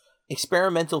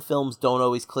 Experimental films don't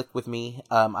always click with me.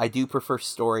 I do prefer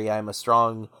story. I'm a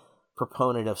strong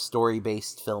proponent of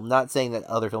story-based film. Not saying that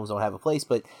other films don't have a place,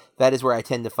 but that is where I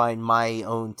tend to find my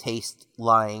own taste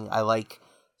lying. I like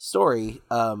story.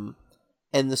 And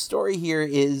the story here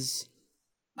is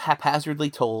haphazardly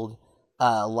told.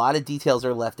 A lot of details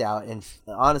are left out, and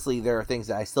honestly, there are things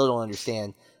that I still don't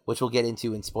understand, which we'll get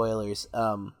into in spoilers.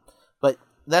 But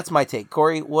that's my take.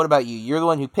 Corey, what about you? You're the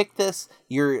one who picked this.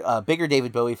 You're a bigger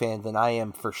David Bowie fan than I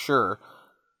am, for sure.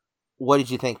 What did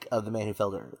you think of The Man Who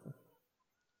Fell to Earth?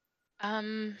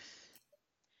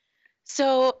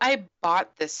 So I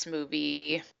bought this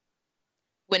movie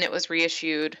when it was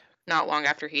reissued not long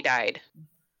after he died.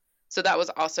 So that was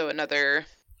also another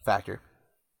factor.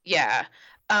 Yeah.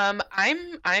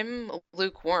 I'm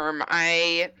lukewarm.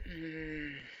 It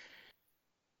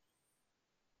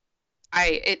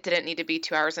didn't need to be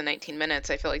 2 hours and 19 minutes.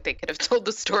 I feel like they could have told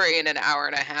the story in an hour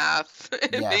and a half.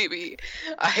 Yeah. Maybe.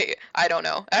 I don't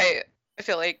know. I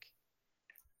feel like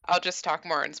I'll just talk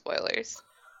more in spoilers.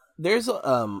 There's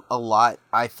a lot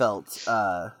I felt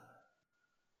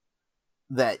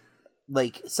that,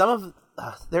 like, some of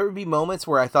there would be moments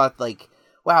where I thought, like,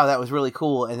 wow, that was really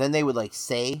cool, and then they would, like,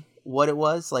 say what it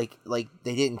was, like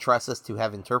they didn't trust us to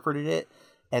have interpreted it,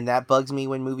 and that bugs me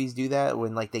when movies do that,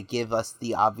 when, like, they give us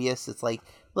the obvious. It's like,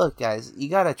 look, guys, you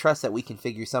gotta trust that we can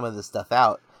figure some of this stuff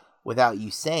out without you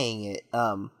saying it.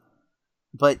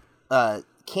 But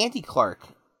Candy Clark,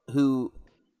 who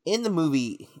in the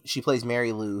movie she plays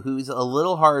Mary Lou, who's a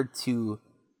little hard to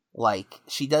like.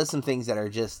 She does some things that are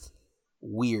just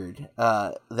weird,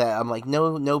 that I'm like,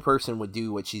 no person would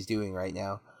do what she's doing right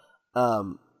now.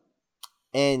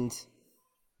 And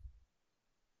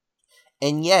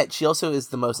yet she also is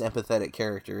the most empathetic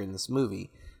character in this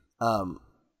movie.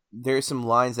 There's some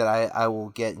lines that I will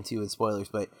get into in spoilers,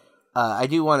 but I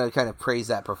do want to kind of praise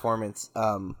that performance,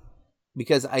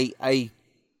 because I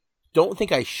don't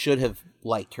think I should have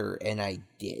liked her, and I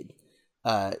did.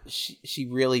 She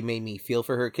really made me feel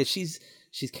for her, because she's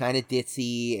kind of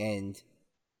ditzy,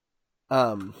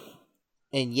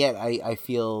 and yet I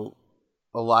feel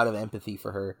a lot of empathy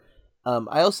for her.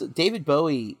 I also, David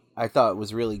Bowie, I thought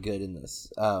was really good in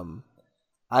this.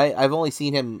 I've only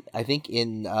seen him, I think,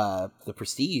 in The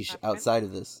Prestige outside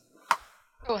of this.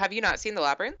 Oh, have you not seen The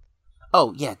Labyrinth?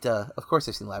 Oh, yeah, duh. Of course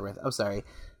I've seen Labyrinth. I'm sorry.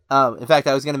 In fact,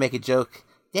 I was going to make a joke.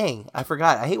 Dang, I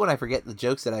forgot. I hate when I forget the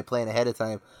jokes that I plan ahead of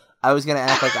time. I was going to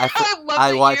act like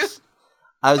I watched...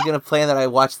 I was going to plan that I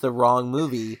watched the wrong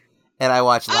movie, and I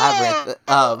watched Labyrinth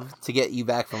to get you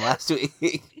back from last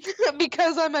week.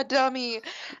 Because I'm a dummy.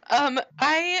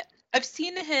 I've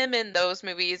seen him in those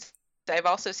movies. I've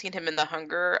also seen him in The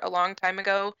Hunger a long time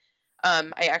ago.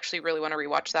 I actually really want to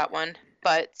rewatch that one.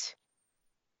 But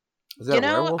is that a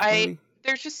werewolf movie?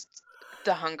 There's just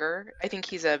The Hunger. I think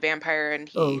he's a vampire, and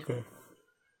he okay.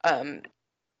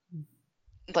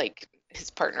 Like his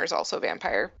partner is also a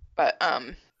vampire. But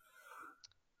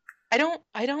I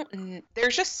don't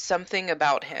there's just something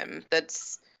about him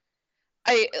that's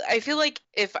I feel like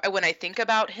when I think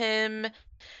about him,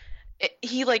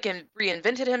 he like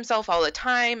reinvented himself all the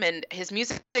time, and his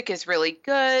music is really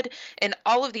good and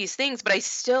all of these things, but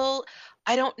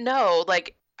I don't know,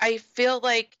 like I feel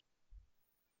like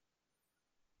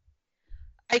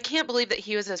I can't believe that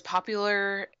he was as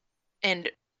popular and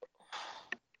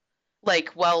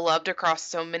like well loved across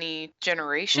so many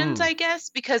generations, I guess,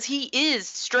 because he is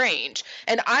strange,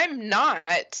 and I'm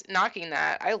not knocking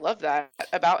that. I love that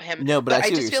about him. No, but I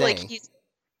just feel like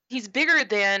he's bigger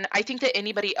than I think that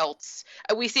anybody else.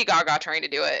 We see Gaga trying to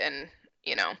do it, and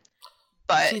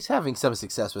but she's having some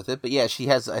success with it. But yeah, she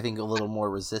has, I think, a little more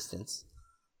resistance.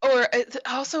 Or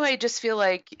also, I just feel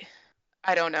like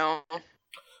I don't know.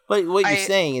 But what you're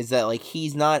saying is that, like,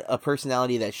 he's not a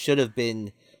personality that should have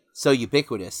been so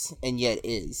ubiquitous, and yet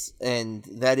is, and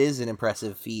that is an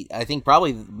impressive feat. I think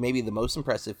probably maybe the most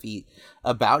impressive feat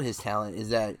about his talent is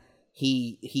that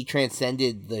he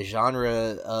transcended the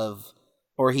genre of,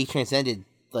 or he transcended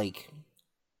like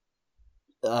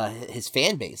his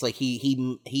fan base. Like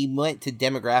he went to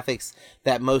demographics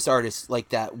that most artists like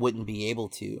that wouldn't be able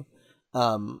to,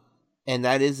 and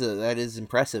that is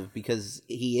impressive because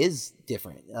he is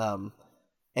different.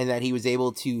 And that he was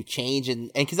able to change, and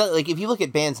because, like, if you look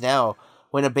at bands now,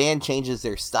 when a band changes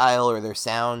their style or their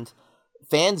sound,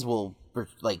 fans will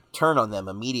like turn on them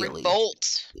immediately.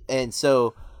 Revolt. And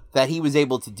so that he was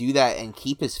able to do that and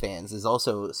keep his fans is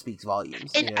also speaks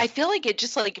volumes. And I feel like it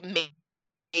just like made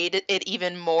it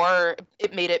even more.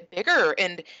 It made it bigger,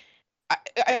 and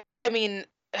I mean,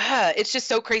 it's just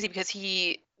so crazy because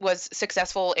he was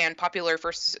successful and popular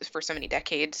for so many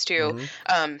decades too.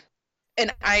 Mm-hmm.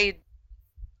 And I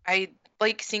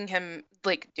like seeing him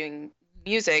like doing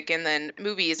music and then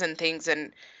movies and things,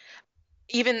 and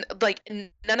even like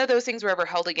none of those things were ever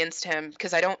held against him,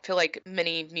 because I don't feel like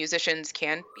many musicians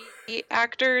can be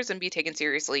actors and be taken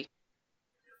seriously.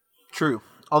 True.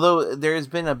 Although there has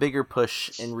been a bigger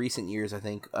push in recent years, I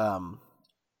think,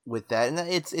 with that, and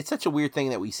it's such a weird thing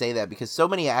that we say that because so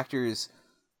many actors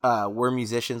were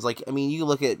musicians. Like, I mean, you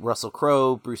look at Russell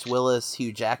Crowe, Bruce Willis,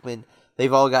 Hugh Jackman.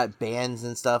 They've all got bands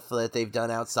and stuff that they've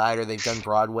done outside or they've done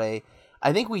Broadway.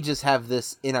 I think we just have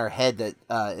this in our head that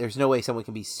there's no way someone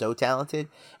can be so talented,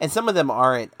 and some of them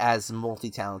aren't as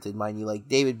multi-talented, mind you. Like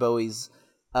David Bowie's,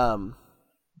 I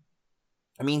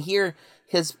mean, here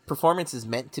his performance is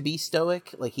meant to be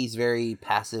stoic. Like he's very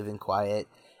passive and quiet,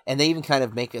 and they even kind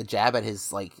of make a jab at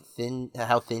his like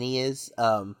how thin he is.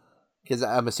 Because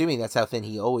I'm assuming that's how thin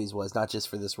he always was, not just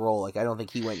for this role. Like I don't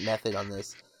think he went method on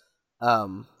this.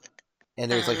 And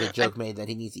there's like a joke made that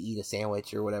he needs to eat a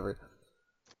sandwich or whatever.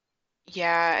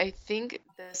 Yeah, I think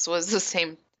this was the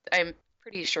same. I'm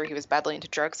pretty sure he was badly into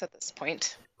drugs at this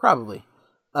point. Probably.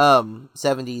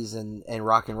 70s and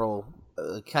rock and roll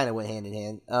kind of went hand in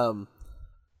hand. All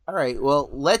right, well,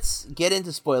 let's get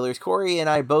into spoilers. Corey and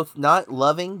I both not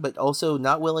loving, but also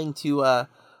not willing to.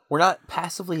 We're not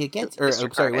passively against, or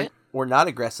I'm sorry, we're not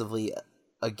aggressively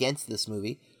against this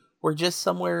movie. We're just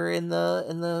somewhere in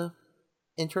the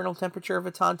internal temperature of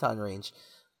a tauntaun range.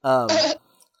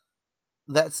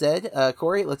 That said,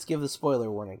 Corey, let's give the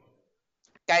spoiler warning.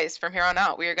 Guys, from here on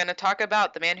out, we are going to talk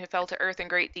about The Man Who Fell to Earth in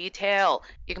great detail.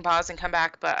 You can pause and come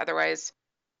back, but otherwise,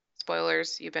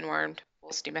 spoilers, you've been warned.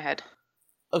 Full steam ahead.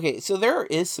 Okay, so there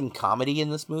is some comedy in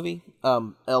this movie.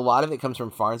 A lot of it comes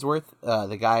from Farnsworth,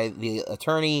 the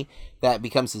attorney that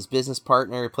becomes his business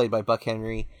partner, played by Buck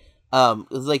Henry.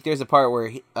 It's like there's a part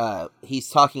where he's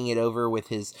talking it over with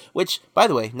his, which, by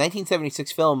the way,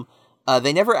 1976 film,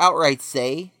 they never outright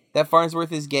say that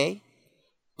Farnsworth is gay,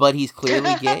 but he's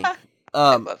clearly gay.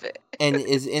 I love it. And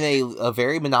is in a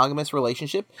very monogamous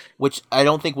relationship, which I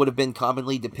don't think would have been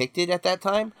commonly depicted at that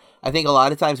time. I think a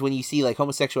lot of times when you see like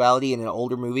homosexuality in an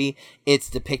older movie, it's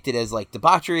depicted as like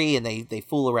debauchery and they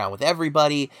fool around with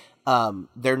everybody.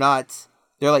 They're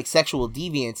like sexual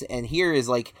deviants, and here is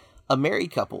like a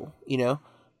married couple, you know?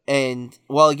 And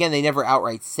while again they never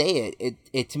outright say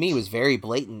it to me was very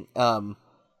blatant.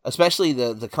 Especially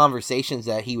the conversations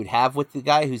that he would have with the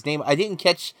guy whose name I didn't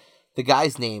catch the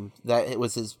guy's name that it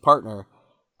was his partner.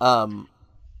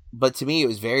 But to me it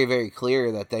was very, very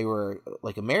clear that they were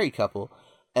like a married couple,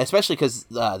 especially because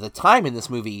the time in this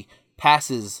movie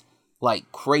passes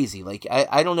like crazy. Like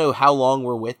I don't know how long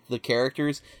we're with the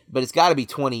characters, but it's got to be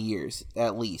 20 years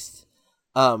at least.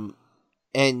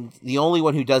 And the only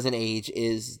one who doesn't age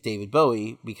is David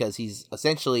Bowie because he's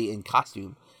essentially in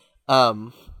costume.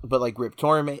 But like Rip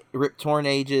Torn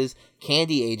ages,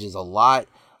 Candy ages a lot.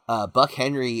 Buck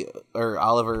Henry or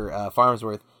Oliver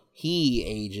Farnsworth, he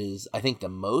ages I think the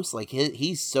most. Like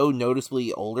he's so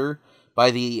noticeably older by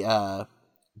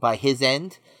his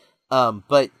end.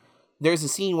 But there's a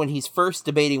scene when he's first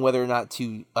debating whether or not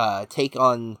to take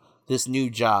on this new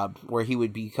job where he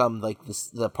would become like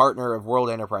the partner of World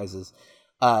Enterprises.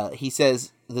 He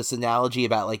says this analogy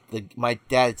about like my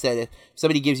dad said, if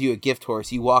somebody gives you a gift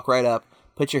horse, you walk right up,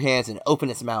 put your hands and open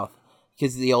its mouth,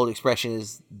 because the old expression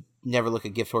is never look a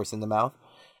gift horse in the mouth.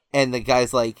 And the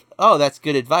guy's like, oh, that's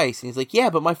good advice. And he's like, yeah,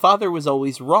 but my father was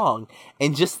always wrong.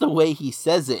 And just the way he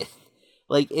says it,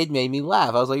 like, it made me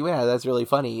laugh. I was like, man, that's really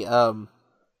funny. And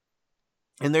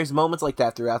there's moments like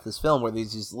that throughout this film where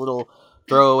there's these little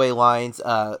throwaway lines.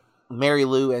 Mary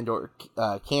Lou and or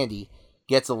Candy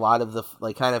gets a lot of the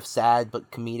like kind of sad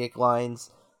but comedic lines.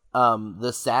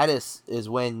 The saddest is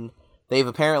when they've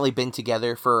apparently been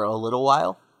together for a little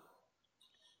while.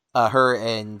 Her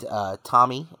and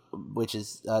Tommy, which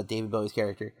is David Bowie's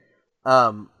character.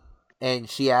 And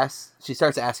she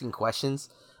starts asking questions.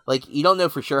 Like, you don't know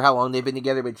for sure how long they've been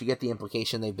together, but you get the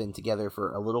implication they've been together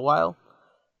for a little while.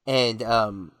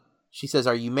 And she says,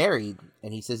 "Are you married?"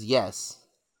 And he says, "Yes."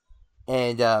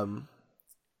 And I'm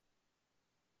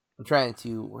trying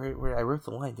to where I wrote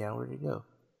the line down. Where did it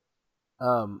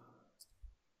go?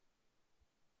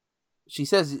 She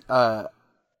says, "I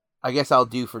guess I'll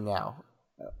do for now."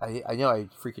 I know I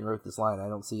freaking wrote this line. I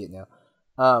don't see it now.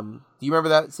 Do you remember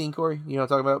that scene, Corey? You know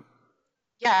what I'm talking about?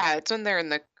 Yeah, it's when they're in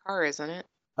the car, isn't it?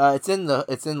 It's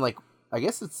in like, I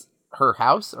guess it's her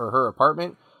house or her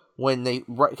apartment when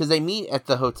because they meet at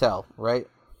the hotel, right?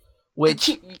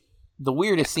 Which the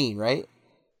weirdest scene, right?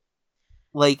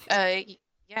 Like,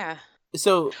 yeah.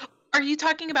 So, are you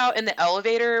talking about in the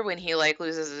elevator when he like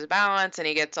loses his balance and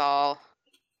he gets all?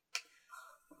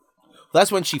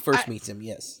 That's when she first meets him.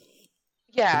 Yes.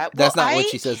 Yeah, that's not what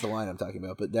she says. The line I'm talking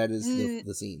about, but that is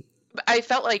the scene. I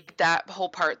felt like that whole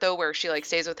part though, where she like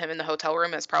stays with him in the hotel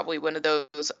room, is probably one of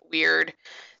those weird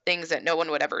things that no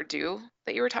one would ever do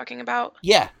that you were talking about.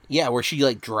 Yeah, where she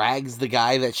like drags the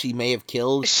guy that she may have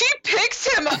killed. She picks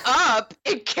him up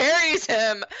and carries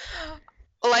him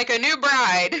like a new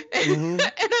bride. Mm-hmm. And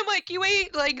I'm like, you weigh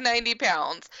like 90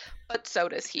 pounds, but so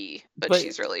does he. But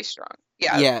she's really strong.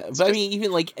 Yeah, but I mean,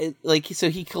 even like so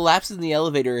he collapses in the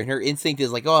elevator, and her instinct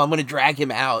is like, "Oh, I'm gonna drag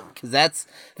him out," because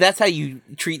that's how you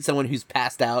treat someone who's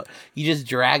passed out. You just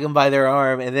drag them by their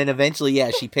arm, and then eventually,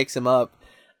 she picks him up,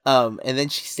 and then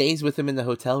she stays with him in the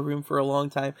hotel room for a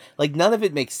long time. Like none of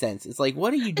it makes sense. It's like,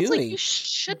 what are you doing? Like you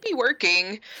should be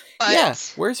working.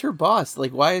 But... where's her boss?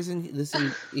 Like, why isn't this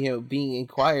being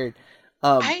inquired?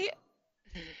 I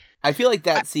feel like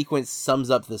that sequence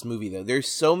sums up this movie, though. There's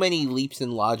so many leaps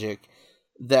in logic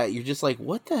that you're just like,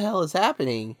 what the hell is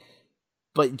happening?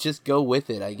 But just go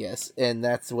with it, I guess. And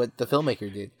that's what the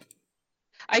filmmaker did.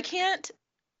 I'm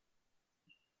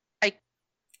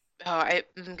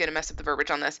going to mess up the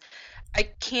verbiage on this. I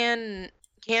can't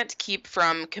keep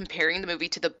from comparing the movie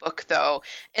to the book, though.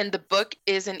 And the book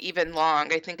isn't even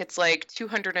long. I think it's like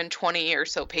 220 or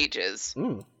so pages.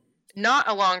 Not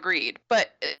a long read,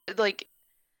 but like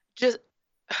just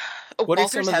what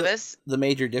Walter are some Tevis, of the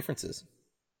major differences?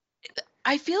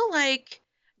 I feel like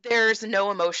there's no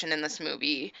emotion in this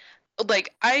movie.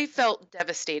 Like, I felt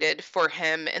devastated for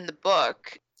him in the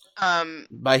book.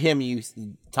 By him, you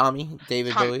Tommy,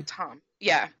 David Bowie? Tom,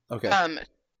 yeah. Okay.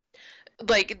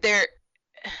 Like, there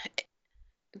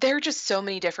are just so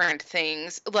many different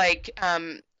things. Like,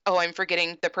 I'm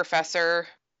forgetting the professor.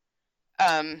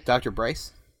 Dr.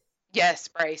 Bryce? Yes,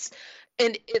 Bryce.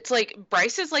 And it's like,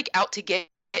 Bryce is, like, out to get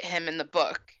him in the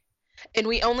book. And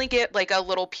we only get like a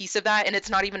little piece of that, and it's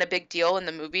not even a big deal in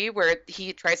the movie where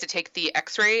he tries to take the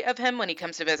x-ray of him when he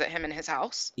comes to visit him in his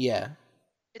house. Yeah.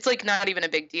 It's like not even a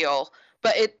big deal.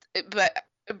 But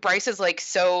Bryce is like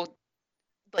so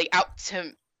like out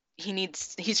to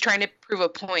he's trying to prove a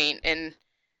point and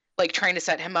like trying to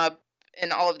set him up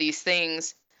and all of these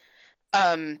things.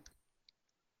 And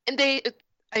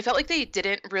I felt like they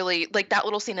didn't really like that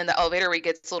little scene in the elevator where he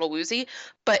gets a little woozy,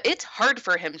 but it's hard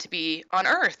for him to be on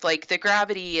Earth. Like the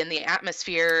gravity and the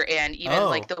atmosphere and even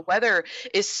like the weather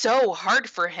is so hard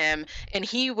for him. And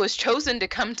he was chosen to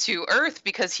come to Earth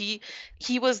because he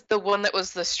was the one that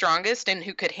was the strongest and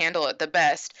who could handle it the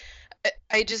best.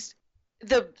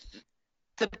 The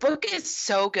book is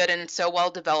so good and so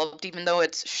well developed, even though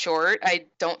it's short. I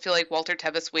don't feel like Walter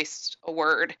Tevis wastes a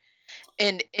word.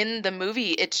 And in the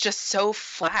movie, it's just so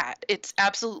flat. It's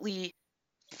absolutely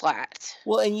flat.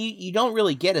 Well, and you don't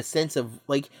really get a sense of,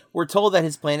 like, we're told that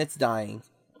his planet's dying,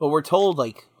 but we're told,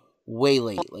 like, way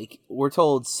late. Like, we're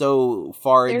told so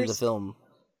far into the film.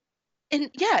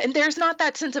 And there's not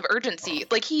that sense of urgency.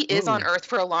 Like, he is on Earth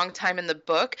for a long time in the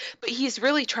book, but he's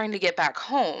really trying to get back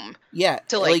home. Yeah.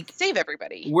 To, like save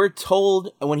everybody. We're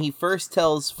told, when he first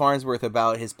tells Farnsworth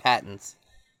about his patents,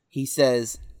 he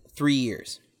says 3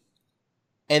 years.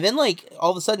 And then, like,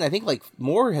 all of a sudden, I think, like,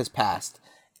 more has passed,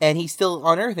 and he's still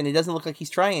on Earth, and it doesn't look like he's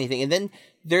trying anything. And then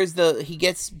there's he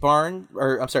gets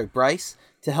Bryce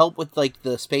to help with, like,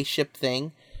 the spaceship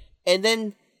thing. And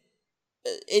then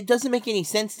it doesn't make any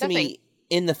sense to me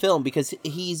in the film, because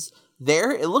he's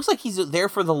there. It looks like he's there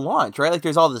for the launch, right? Like,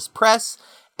 there's all this press,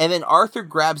 and then Arthur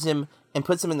grabs him and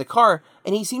puts him in the car,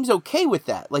 and he seems okay with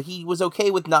that. Like, he was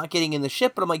okay with not getting in the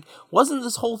ship, but I'm like, wasn't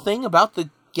this whole thing about the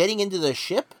getting into the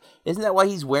ship? Isn't that why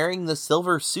he's wearing the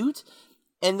silver suit?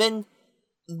 And then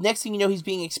next thing you know, he's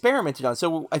being experimented on.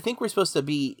 So I think we're supposed to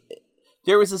be...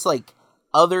 There was this, like,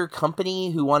 other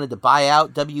company who wanted to buy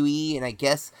out WE, and I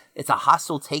guess it's a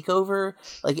hostile takeover.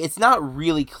 Like, it's not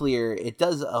really clear. It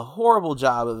does a horrible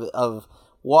job of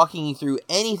walking you through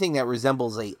anything that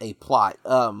resembles a plot.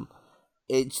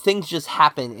 Things just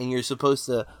happen, and you're supposed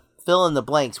to fill in the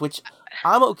blanks, which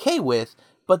I'm okay with,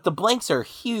 but the blanks are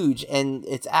huge, and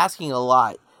it's asking a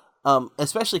lot.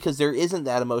 Especially because there isn't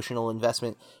that emotional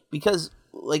investment, because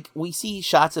like we see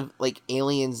shots of like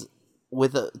aliens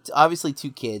with obviously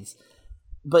 2 kids,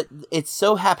 but it's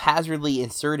so haphazardly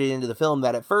inserted into the film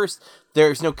that at first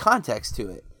there's no context to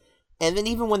it. And then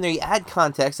even when they add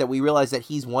context that we realize that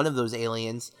he's one of those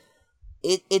aliens,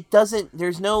 it doesn't,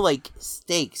 there's no like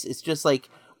stakes. It's just like,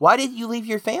 why did you leave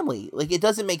your family? Like, it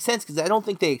doesn't make sense, because I don't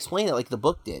think they explain it like the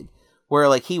book did, where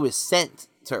like he was sent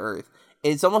to Earth.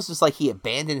 It's almost just like he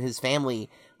abandoned his family.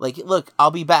 Like, look,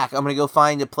 I'll be back. I'm going to go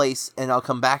find a place and I'll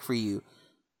come back for you.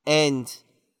 And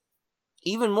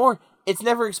even more, it's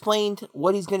never explained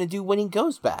what he's going to do when he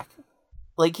goes back.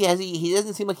 Like, he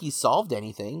doesn't seem like he's solved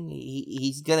anything.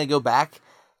 He's going to go back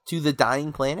to the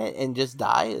dying planet and just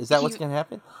die? Is that what's going to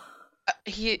happen?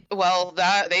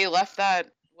 They left that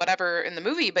whatever in the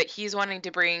movie, but he's wanting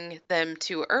to bring them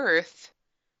to Earth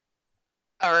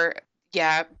Or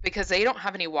yeah, because they don't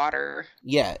have any water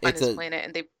Yeah, on it's his a planet,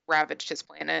 and they've ravaged his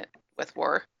planet with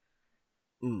war.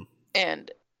 mm.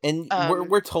 And And um,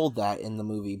 we're told that in the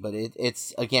movie, but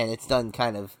it's again, it's done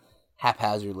kind of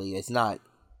haphazardly. It's not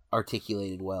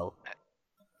articulated well.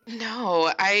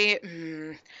 no,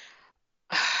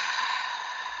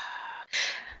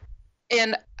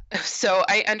 and so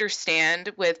I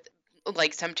understand with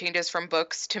like some changes from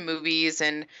books to movies,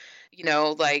 and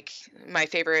like my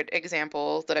favorite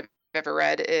example that I've ever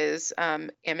read is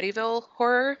Amityville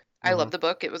Horror. I Hmm. love the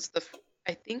book. It was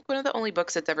I think one of the only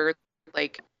books that's ever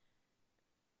like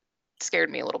scared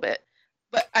me a little bit.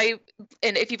 But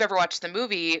and if you've ever watched the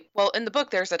movie, well, in the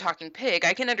book there's a talking pig.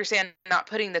 I can understand not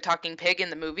putting the talking pig in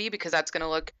the movie because that's going to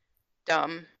look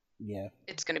dumb. Yeah.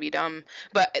 It's going to be dumb.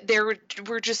 But there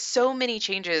were just so many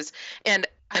changes, and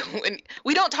when,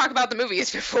 we don't talk about the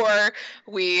movies before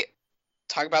we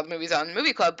talk about the movies on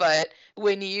Movie Club, but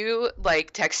when you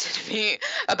like texted me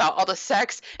about all the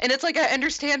sex, and it's like I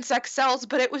understand sex sells,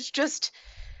 but it was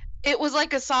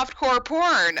like a softcore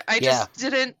porn. I Yeah. just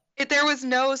didn't. There was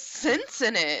no sense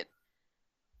in it.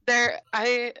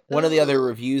 One of the other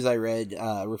reviews I read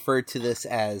referred to this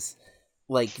as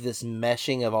like this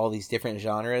meshing of all these different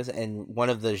genres, and one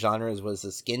of the genres was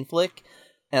a skin flick.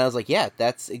 And I was like, yeah,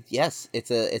 yes, it's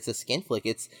a skin flick.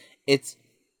 It's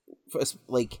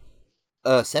like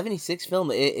a 76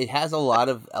 film. It has a lot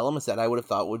of elements that I would have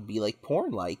thought would be like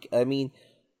porn like. I mean,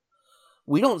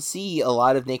 we don't see a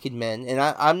lot of naked men, and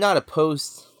I'm not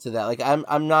opposed to that. Like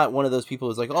I'm not one of those people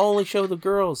who's like, oh, only show the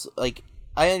girls. Like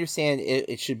I understand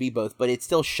it should be both, but it's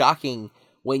still shocking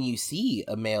when you see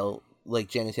a male like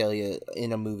genitalia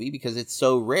in a movie because it's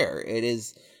so rare. It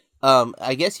is.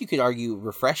 I guess you could argue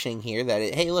refreshing here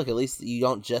that hey, look, at least you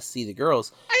don't just see the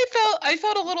girls. I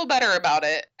felt a little better about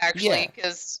it Yeah. actually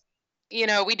because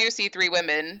we do see three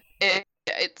women.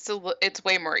 It's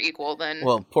way more equal than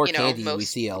Well, poor Candy, we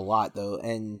most. see a lot though,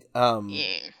 and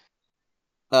Yeah.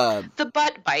 uh, The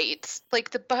butt bites, like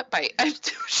the butt bite, it was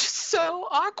just so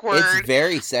it's awkward.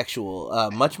 very sexual,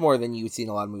 much more than you would see in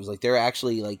a lot of movies. Like they're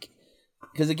actually like,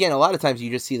 because again, a lot of times you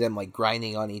just see them like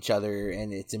grinding on each other,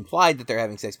 and it's implied that they're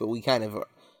having sex, but we kind of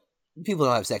people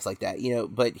don't have sex like that, you know.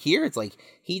 But here it's like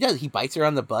he bites her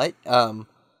on the butt,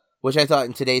 which I thought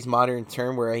in today's modern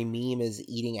term where a meme is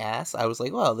eating ass, I was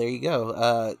like, well, there you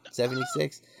go,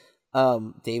 76.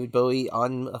 David Bowie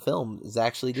on a film is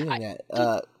actually doing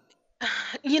that.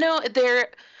 They're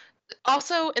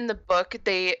also in the book.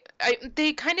 They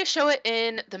kind of show it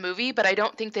in the movie, but I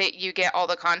don't think that you get all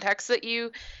the context that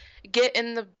you get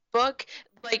in the book,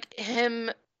 like him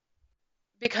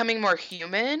becoming more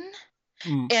human.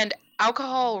 Mm. And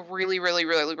alcohol really, really,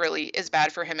 really, really is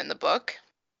bad for him in the book.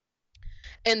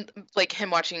 And like him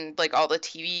watching like all the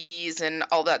TVs and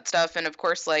all that stuff, and of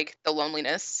course like the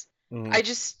loneliness. Mm. I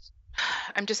just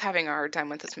I'm just having a hard time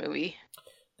with this movie.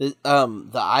 The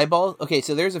eyeball. Okay,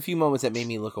 so there's a few moments that made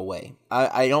me look away.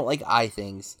 I don't like eye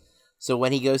things. So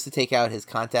when he goes to take out his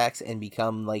contacts and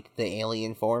become like the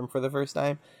alien form for the first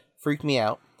time, freaked me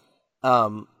out.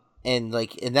 And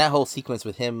like in that whole sequence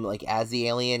with him like as the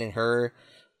alien and her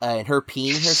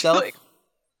peeing herself, Like,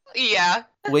 yeah.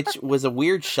 which was a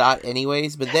weird shot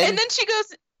anyways. But then And then she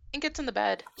goes and gets in the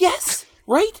bed. yes,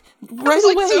 right It's like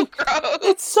so away. gross.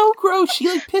 It's so gross. She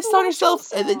like pissed on Oh, herself,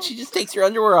 so and then she just takes her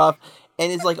underwear off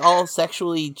and is like all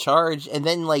sexually charged, and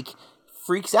then like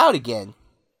freaks out again.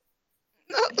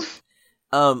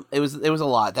 It was a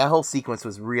lot. That whole sequence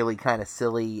was really kind of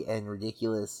silly and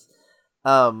ridiculous.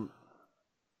 And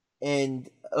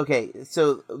okay,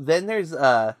 so then there's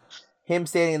him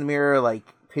standing in the mirror like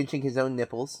pinching his own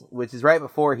nipples, which is right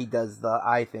before he does the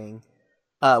eye thing,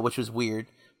 which was weird.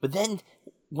 But then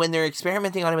when they're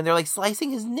experimenting on him and they're like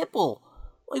slicing his nipple,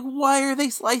 like why are they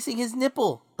slicing his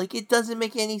nipple? Like it doesn't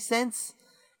make any sense.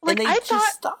 And Like they I just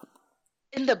thought stop.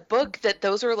 in the book that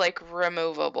those are like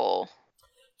removable.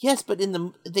 Yes, but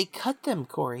they cut them,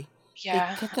 Corey. They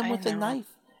Yeah, cut them I with a know. knife,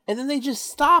 and then they just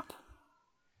stop.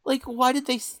 Like, why did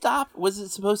they stop? Was it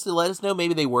supposed to let us know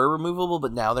maybe they were removable,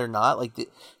 but now they're not? Like,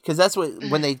 because that's what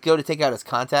when they go to take out his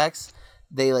contacts,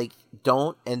 they like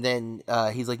don't, and then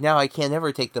he's like, "Now I can't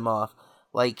ever take them off."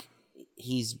 Like,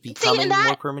 he's See, and becoming more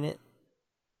that permanent.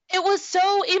 it was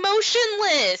so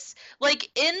emotionless. Like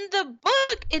in the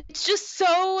book, it's just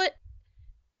so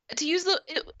to use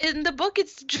in the book,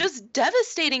 it's just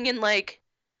devastating and like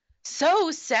so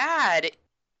sad.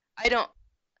 I don't.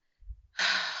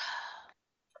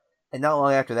 And not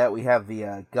long after that, we have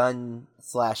the gun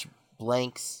slash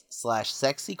blanks slash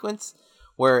sex sequence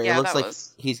where it Yeah, looks that like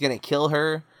was he's gonna kill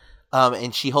her,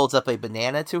 and she holds up a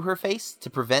banana to her face to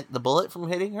prevent the bullet from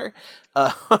hitting her,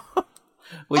 uh,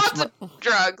 which lots of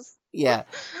drugs. Yeah.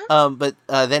 But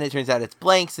then it turns out it's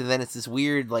blanks, and then it's this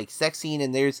weird like sex scene,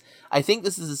 and I think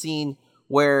this is a scene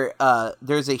where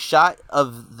there's a shot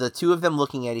of the two of them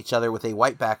looking at each other with a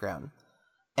white background,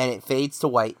 and it fades to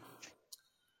white,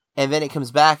 and then it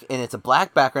comes back and it's a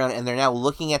black background, and they're now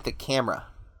looking at the camera.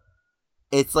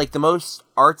 It's like the most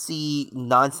artsy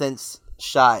nonsense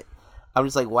shot. I'm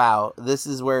just like, wow, this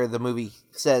is where the movie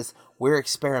says we're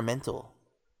experimental,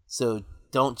 so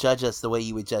don't judge us the way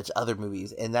you would judge other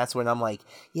movies. And that's when I'm like,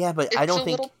 yeah, but I It's don't a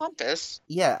think, little pompous.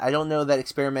 yeah, I don't know that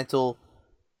experimental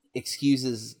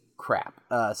excuses crap.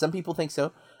 Some people think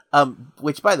so.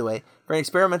 Which, by the way, for an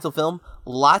experimental film,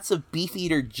 lots of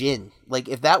Beefeater gin. Like,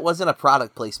 if that wasn't a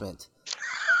product placement,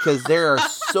 because there are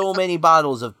so many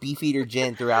bottles of Beefeater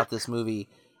gin throughout this movie.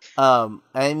 I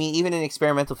mean, even an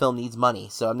experimental film needs money,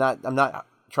 so I'm not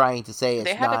trying to say it's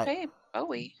They had not. to pay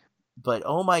Bowie. But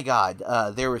oh my god,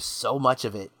 there was so much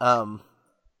of it.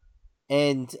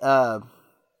 And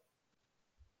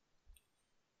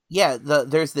yeah,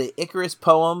 there's the Icarus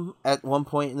poem at one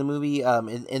point in the movie,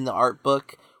 in the art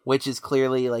book, which is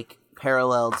clearly like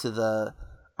parallel to the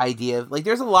idea of like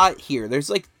there's a lot here. There's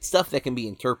like stuff that can be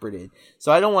interpreted.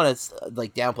 So I don't want to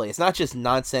like downplay. It's not just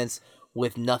nonsense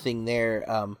with nothing there.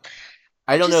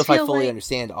 I don't know if I fully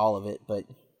understand all of it, but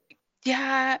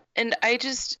yeah, and I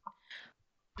just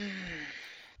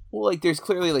well, like there's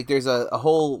clearly like there's a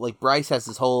whole like Bryce has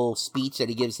this whole speech that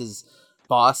he gives his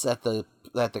boss at the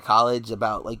college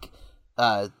about like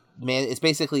man, it's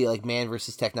basically like man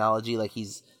versus technology. Like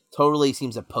he's totally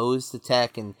seems opposed to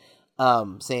tech and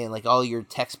saying like all your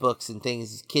textbooks and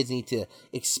things, kids need to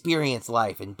experience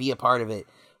life and be a part of it.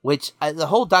 Which the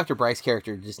whole Dr. Bryce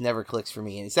character just never clicks for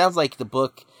me. And it sounds like the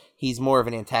book he's more of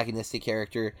an antagonistic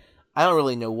character. I don't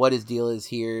really know what his deal is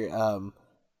here.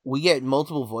 We get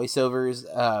multiple voiceovers.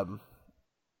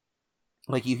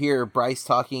 Like you hear Bryce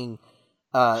talking.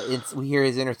 We hear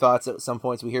his inner thoughts at some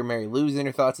points. We hear Mary Lou's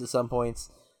inner thoughts at some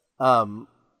points. I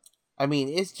mean,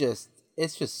 it's just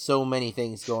so many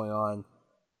things going on.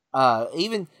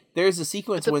 Even there's a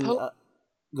sequence when. Go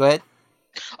ahead.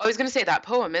 I was going to say that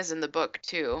poem is in the book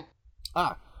too.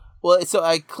 Well,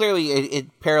 so clearly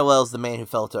it parallels the man who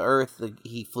fell to Earth.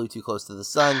 He flew too close to the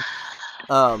sun.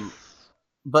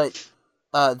 But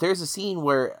there's a scene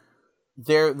where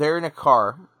they're in a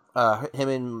car, him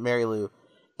and Mary Lou,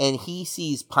 and he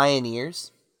sees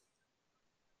pioneers.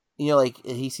 You know, like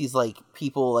he sees like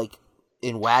people like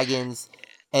in wagons,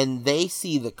 and they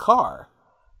see the car.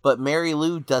 But Mary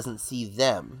Lou doesn't see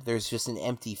them. There's just an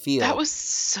empty field. That was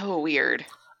so weird.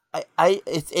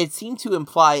 It seemed to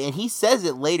imply, and he says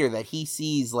it later, that he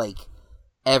sees like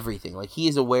everything. Like he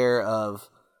is aware of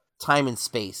time and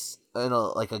space on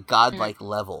a godlike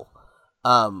level,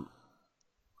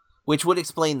 which would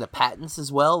explain the patents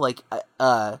as well. Like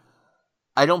I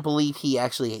don't believe he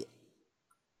actually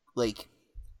like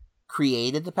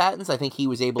created the patents. I think he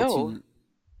was able to,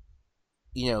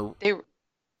 you know.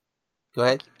 Go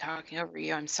ahead. I keep talking over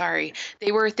you. I'm sorry.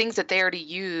 They were things that they already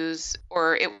use,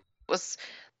 or it was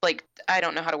like, I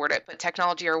don't know how to word it, but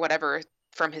technology or whatever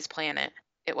from his planet.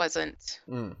 It wasn't.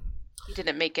 He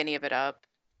didn't make any of it up.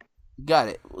 Got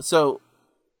it. So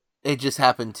it just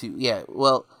happened to, yeah.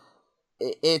 Well,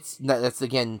 it's not, that's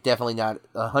again definitely not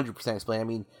 100% explained. I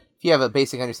mean, if you have a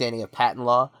basic understanding of patent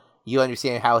law, you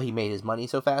understand how he made his money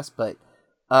so fast. But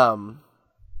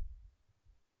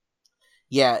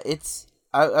yeah, it's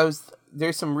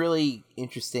there's some really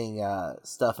interesting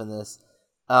stuff in this.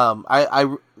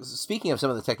 I speaking of some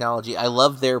of the technology, I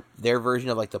love their version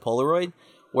of like the Polaroid,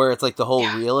 where it's like the whole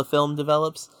reel of film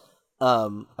develops.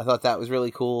 I thought that was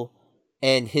really cool.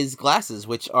 And his glasses,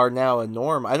 which are now a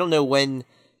norm. I don't know when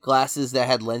glasses that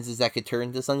had lenses that could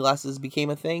turn to sunglasses became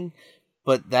a thing,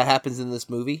 but that happens in this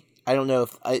movie. I don't know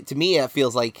if to me it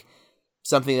feels like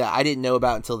something that I didn't know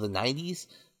about until the 90s.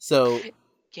 So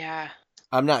yeah.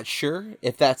 I'm not sure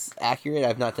if that's accurate.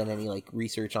 I've not done any like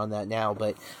research on that now,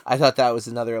 but I thought that was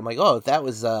another. I'm like, oh, if that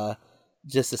was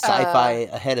just a sci-fi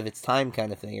ahead of its time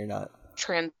kind of thing or not.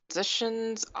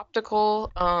 Transitions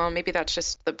Optical. Maybe that's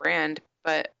just the brand,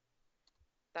 but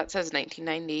that says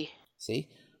 1990. See,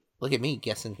 look at me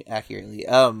guessing accurately.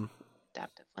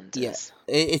 Adaptive lenses.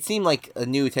 Yeah, it seemed like a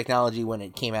new technology when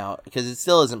it came out because it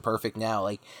still isn't perfect now.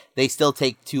 Like they still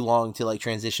take too long to like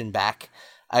transition back.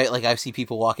 I see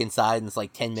people walk inside and it's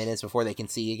like 10 minutes before they can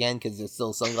see again because there's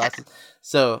still sunglasses.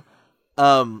 So,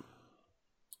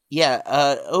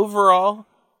 overall,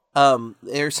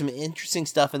 there's some interesting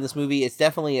stuff in this movie. It's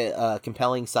definitely a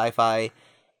compelling sci-fi.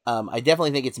 I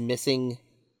definitely think it's missing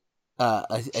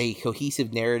a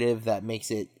cohesive narrative that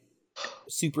makes it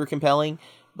super compelling.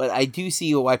 But I do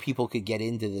see why people could get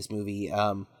into this movie.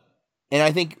 And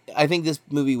I think this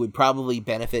movie would probably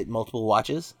benefit multiple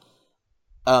watches.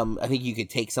 I think you could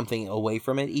take something away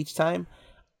from it each time.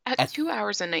 At 2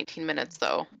 hours and 19 minutes,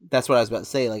 though. That's what I was about to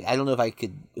say. Like, I don't know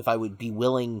if I would be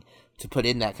willing to put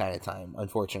in that kind of time,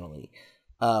 unfortunately.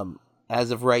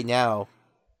 As of right now,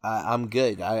 I'm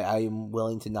good. I'm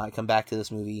willing to not come back to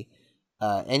this movie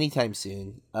anytime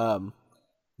soon. Do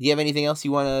you have anything else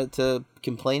you want to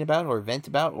complain about or vent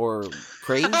about or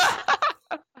praise?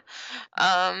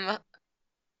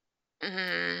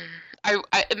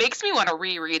 It makes me want to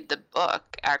reread the book,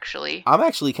 actually. I'm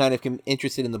actually kind of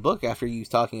interested in the book after you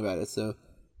talking about it, so...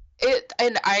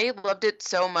 And I loved it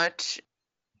so much,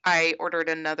 I ordered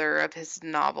another of his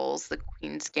novels, The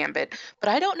Queen's Gambit, but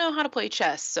I don't know how to play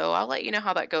chess, so I'll let you know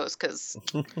how that goes, because...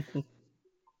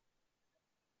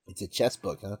 It's a chess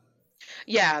book, huh?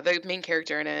 Yeah, the main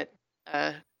character in it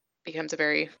becomes a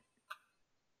very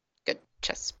good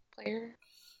chess player.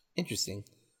 Interesting.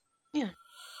 Yeah.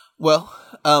 Well,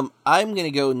 I'm going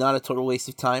to go not a total waste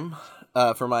of time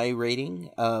for my rating.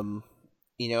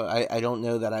 I don't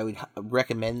know that I would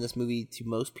recommend this movie to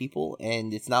most people,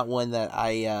 and it's not one that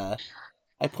I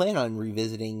plan on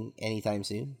revisiting anytime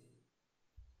soon.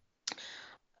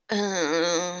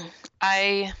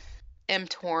 I am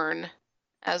torn,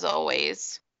 as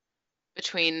always,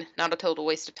 between not a total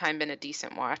waste of time and a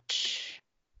decent watch.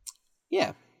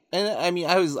 Yeah, and I mean,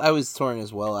 I was torn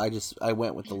as well. I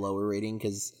went with the lower rating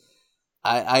because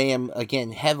I am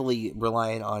again heavily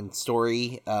reliant on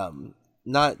story.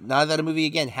 Not that a movie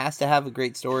again has to have a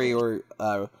great story or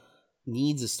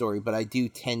needs a story, but I do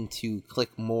tend to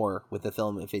click more with a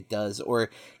film if it does, or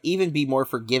even be more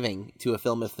forgiving to a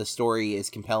film if the story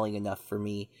is compelling enough for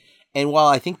me. And while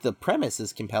I think the premise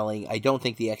is compelling, I don't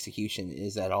think the execution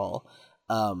is at all,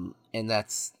 and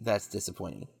that's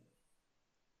disappointing.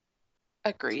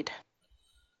 Agreed.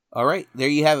 All right, there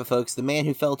you have it, folks. The Man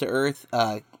Who Fell to Earth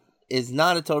is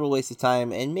not a total waste of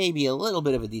time and maybe a little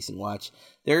bit of a decent watch.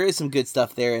 There is some good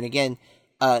stuff there. And again,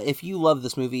 if you love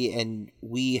this movie and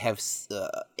we have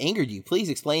angered you, please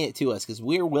explain it to us because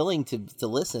we're willing to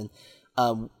listen.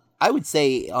 I would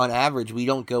say on average, we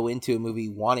don't go into a movie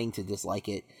wanting to dislike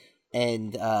it.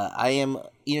 And I am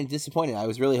disappointed. I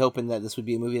was really hoping that this would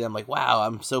be a movie that I'm like, wow,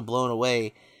 I'm so blown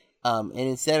away. And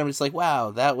instead I'm just like,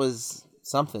 wow, that was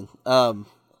something. That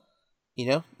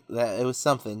it was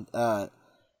something.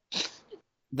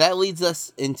 That leads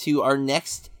us into our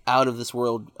next Out of This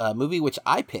World movie, which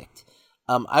I picked.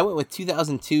 I went with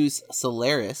 2002's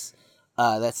Solaris.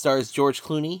 That stars George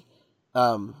Clooney,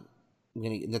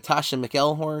 Natasha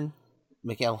McElhone.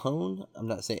 I'm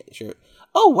not saying sure.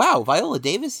 Oh wow, Viola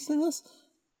Davis is in this.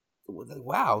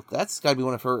 Wow, that's got to be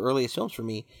one of her earliest films for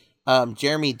me.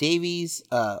 Jeremy Davies,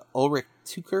 Ulrich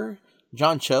Tucker,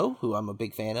 John Cho, who I'm a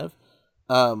big fan of.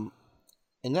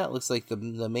 And that looks like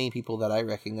the main people that I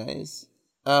recognize.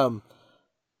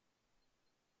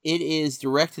 It is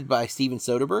directed by Steven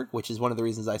Soderbergh, which is one of the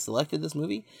reasons I selected this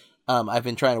movie. I've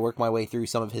been trying to work my way through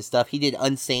some of his stuff. He did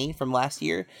Unsane from last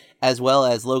year, as well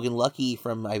as Logan Lucky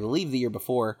from, I believe, the year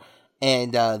before.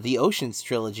 And the Oceans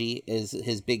trilogy is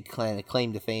his big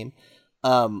claim to fame.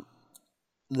 The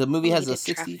movie has a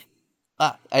 60...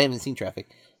 I haven't seen Traffic.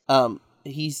 The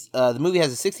movie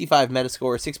has a 65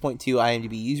 Metascore, 6.2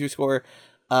 IMDb user score.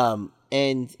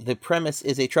 And the premise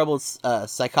is a troubled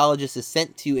psychologist is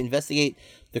sent to investigate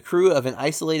the crew of an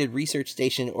isolated research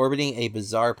station orbiting a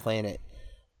bizarre planet.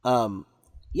 So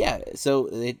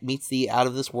it meets the Out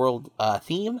of This World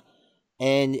theme,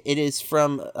 and it is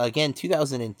from, again,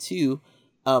 2002.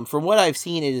 From what I've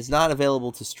seen, it is not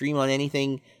available to stream on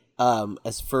anything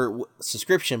as for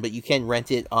subscription, but you can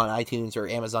rent it on iTunes or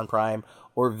Amazon Prime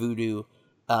or Vudu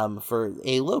for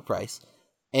a low price.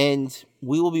 And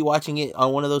we will be watching it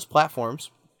on one of those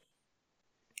platforms.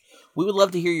 We would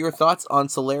love to hear your thoughts on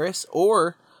Solaris,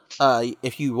 or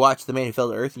if you watch The Man Who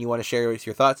Fell to Earth and you want to share with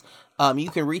your thoughts,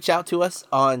 you can reach out to us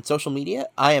on social media.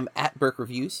 I am at Burke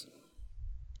Reviews.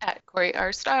 At Corey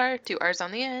R. Star, 2 R's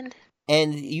on the end.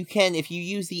 And you can, if you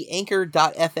use the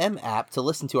Anchor.fm app to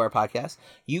listen to our podcast,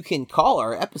 you can call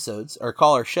our episodes, or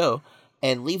call our show,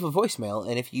 and leave a voicemail.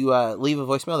 And if you leave a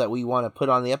voicemail that we want to put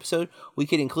on the episode, we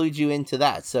could include you into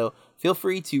that. So feel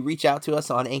free to reach out to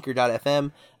us on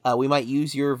Anchor.fm. We might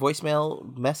use your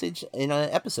voicemail message in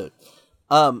an episode.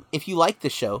 If you like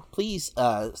the show, please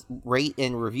rate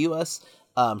and review us.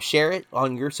 Share it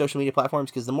on your social media platforms,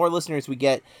 because the more listeners we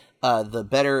get, the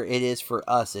better it is for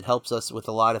us. It helps us with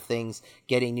a lot of things,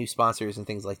 getting new sponsors and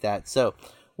things like that. So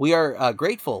we are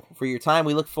grateful for your time.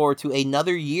 We look forward to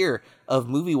another year of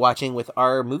movie watching with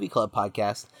our Movie Club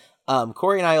podcast.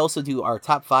 Corey and I also do our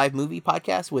top 5 movie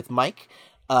podcast with Mike.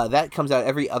 That comes out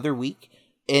every other week.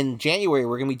 in January,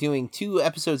 we're going to be doing 2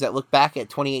 episodes that look back at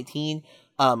 2018.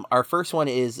 Our first one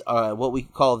is what we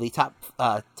call the top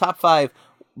 5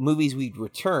 movies we'd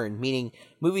return, meaning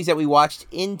movies that we watched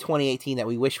in 2018 that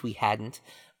we wish we hadn't.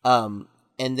 And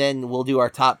then we'll do our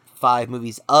top 5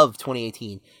 movies of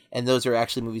 2018, and those are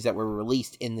actually movies that were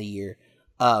released in the year.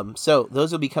 So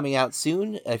those will be coming out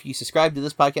soon. If you subscribe to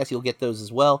this podcast, you'll get those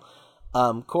as well.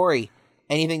 Corey,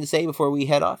 anything to say before we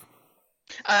head off?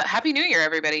 Happy New Year,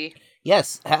 everybody.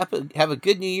 Yes, have a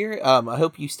good New Year. I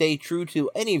hope you stay true to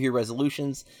any of your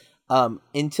resolutions.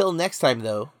 Until next time,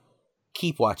 though,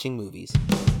 keep watching movies.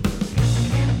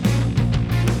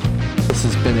 This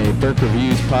has been a Burke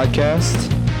Reviews podcast.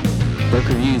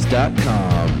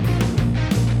 BurkeReviews.com.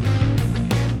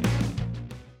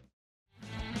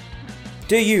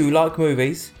 Do you like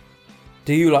movies?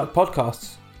 Do you like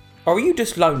podcasts? Or are you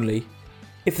just lonely?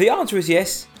 If the answer is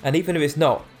yes, and even if it's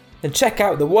not, then check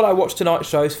out the What I Watched Tonight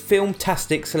show's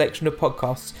film-tastic selection of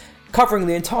podcasts. Covering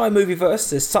the entire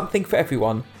movieverse, there's something for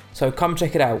everyone, so come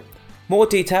check it out. More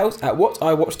details at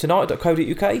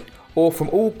whatiwatchtonight.co.uk or from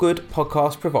all good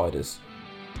podcast providers.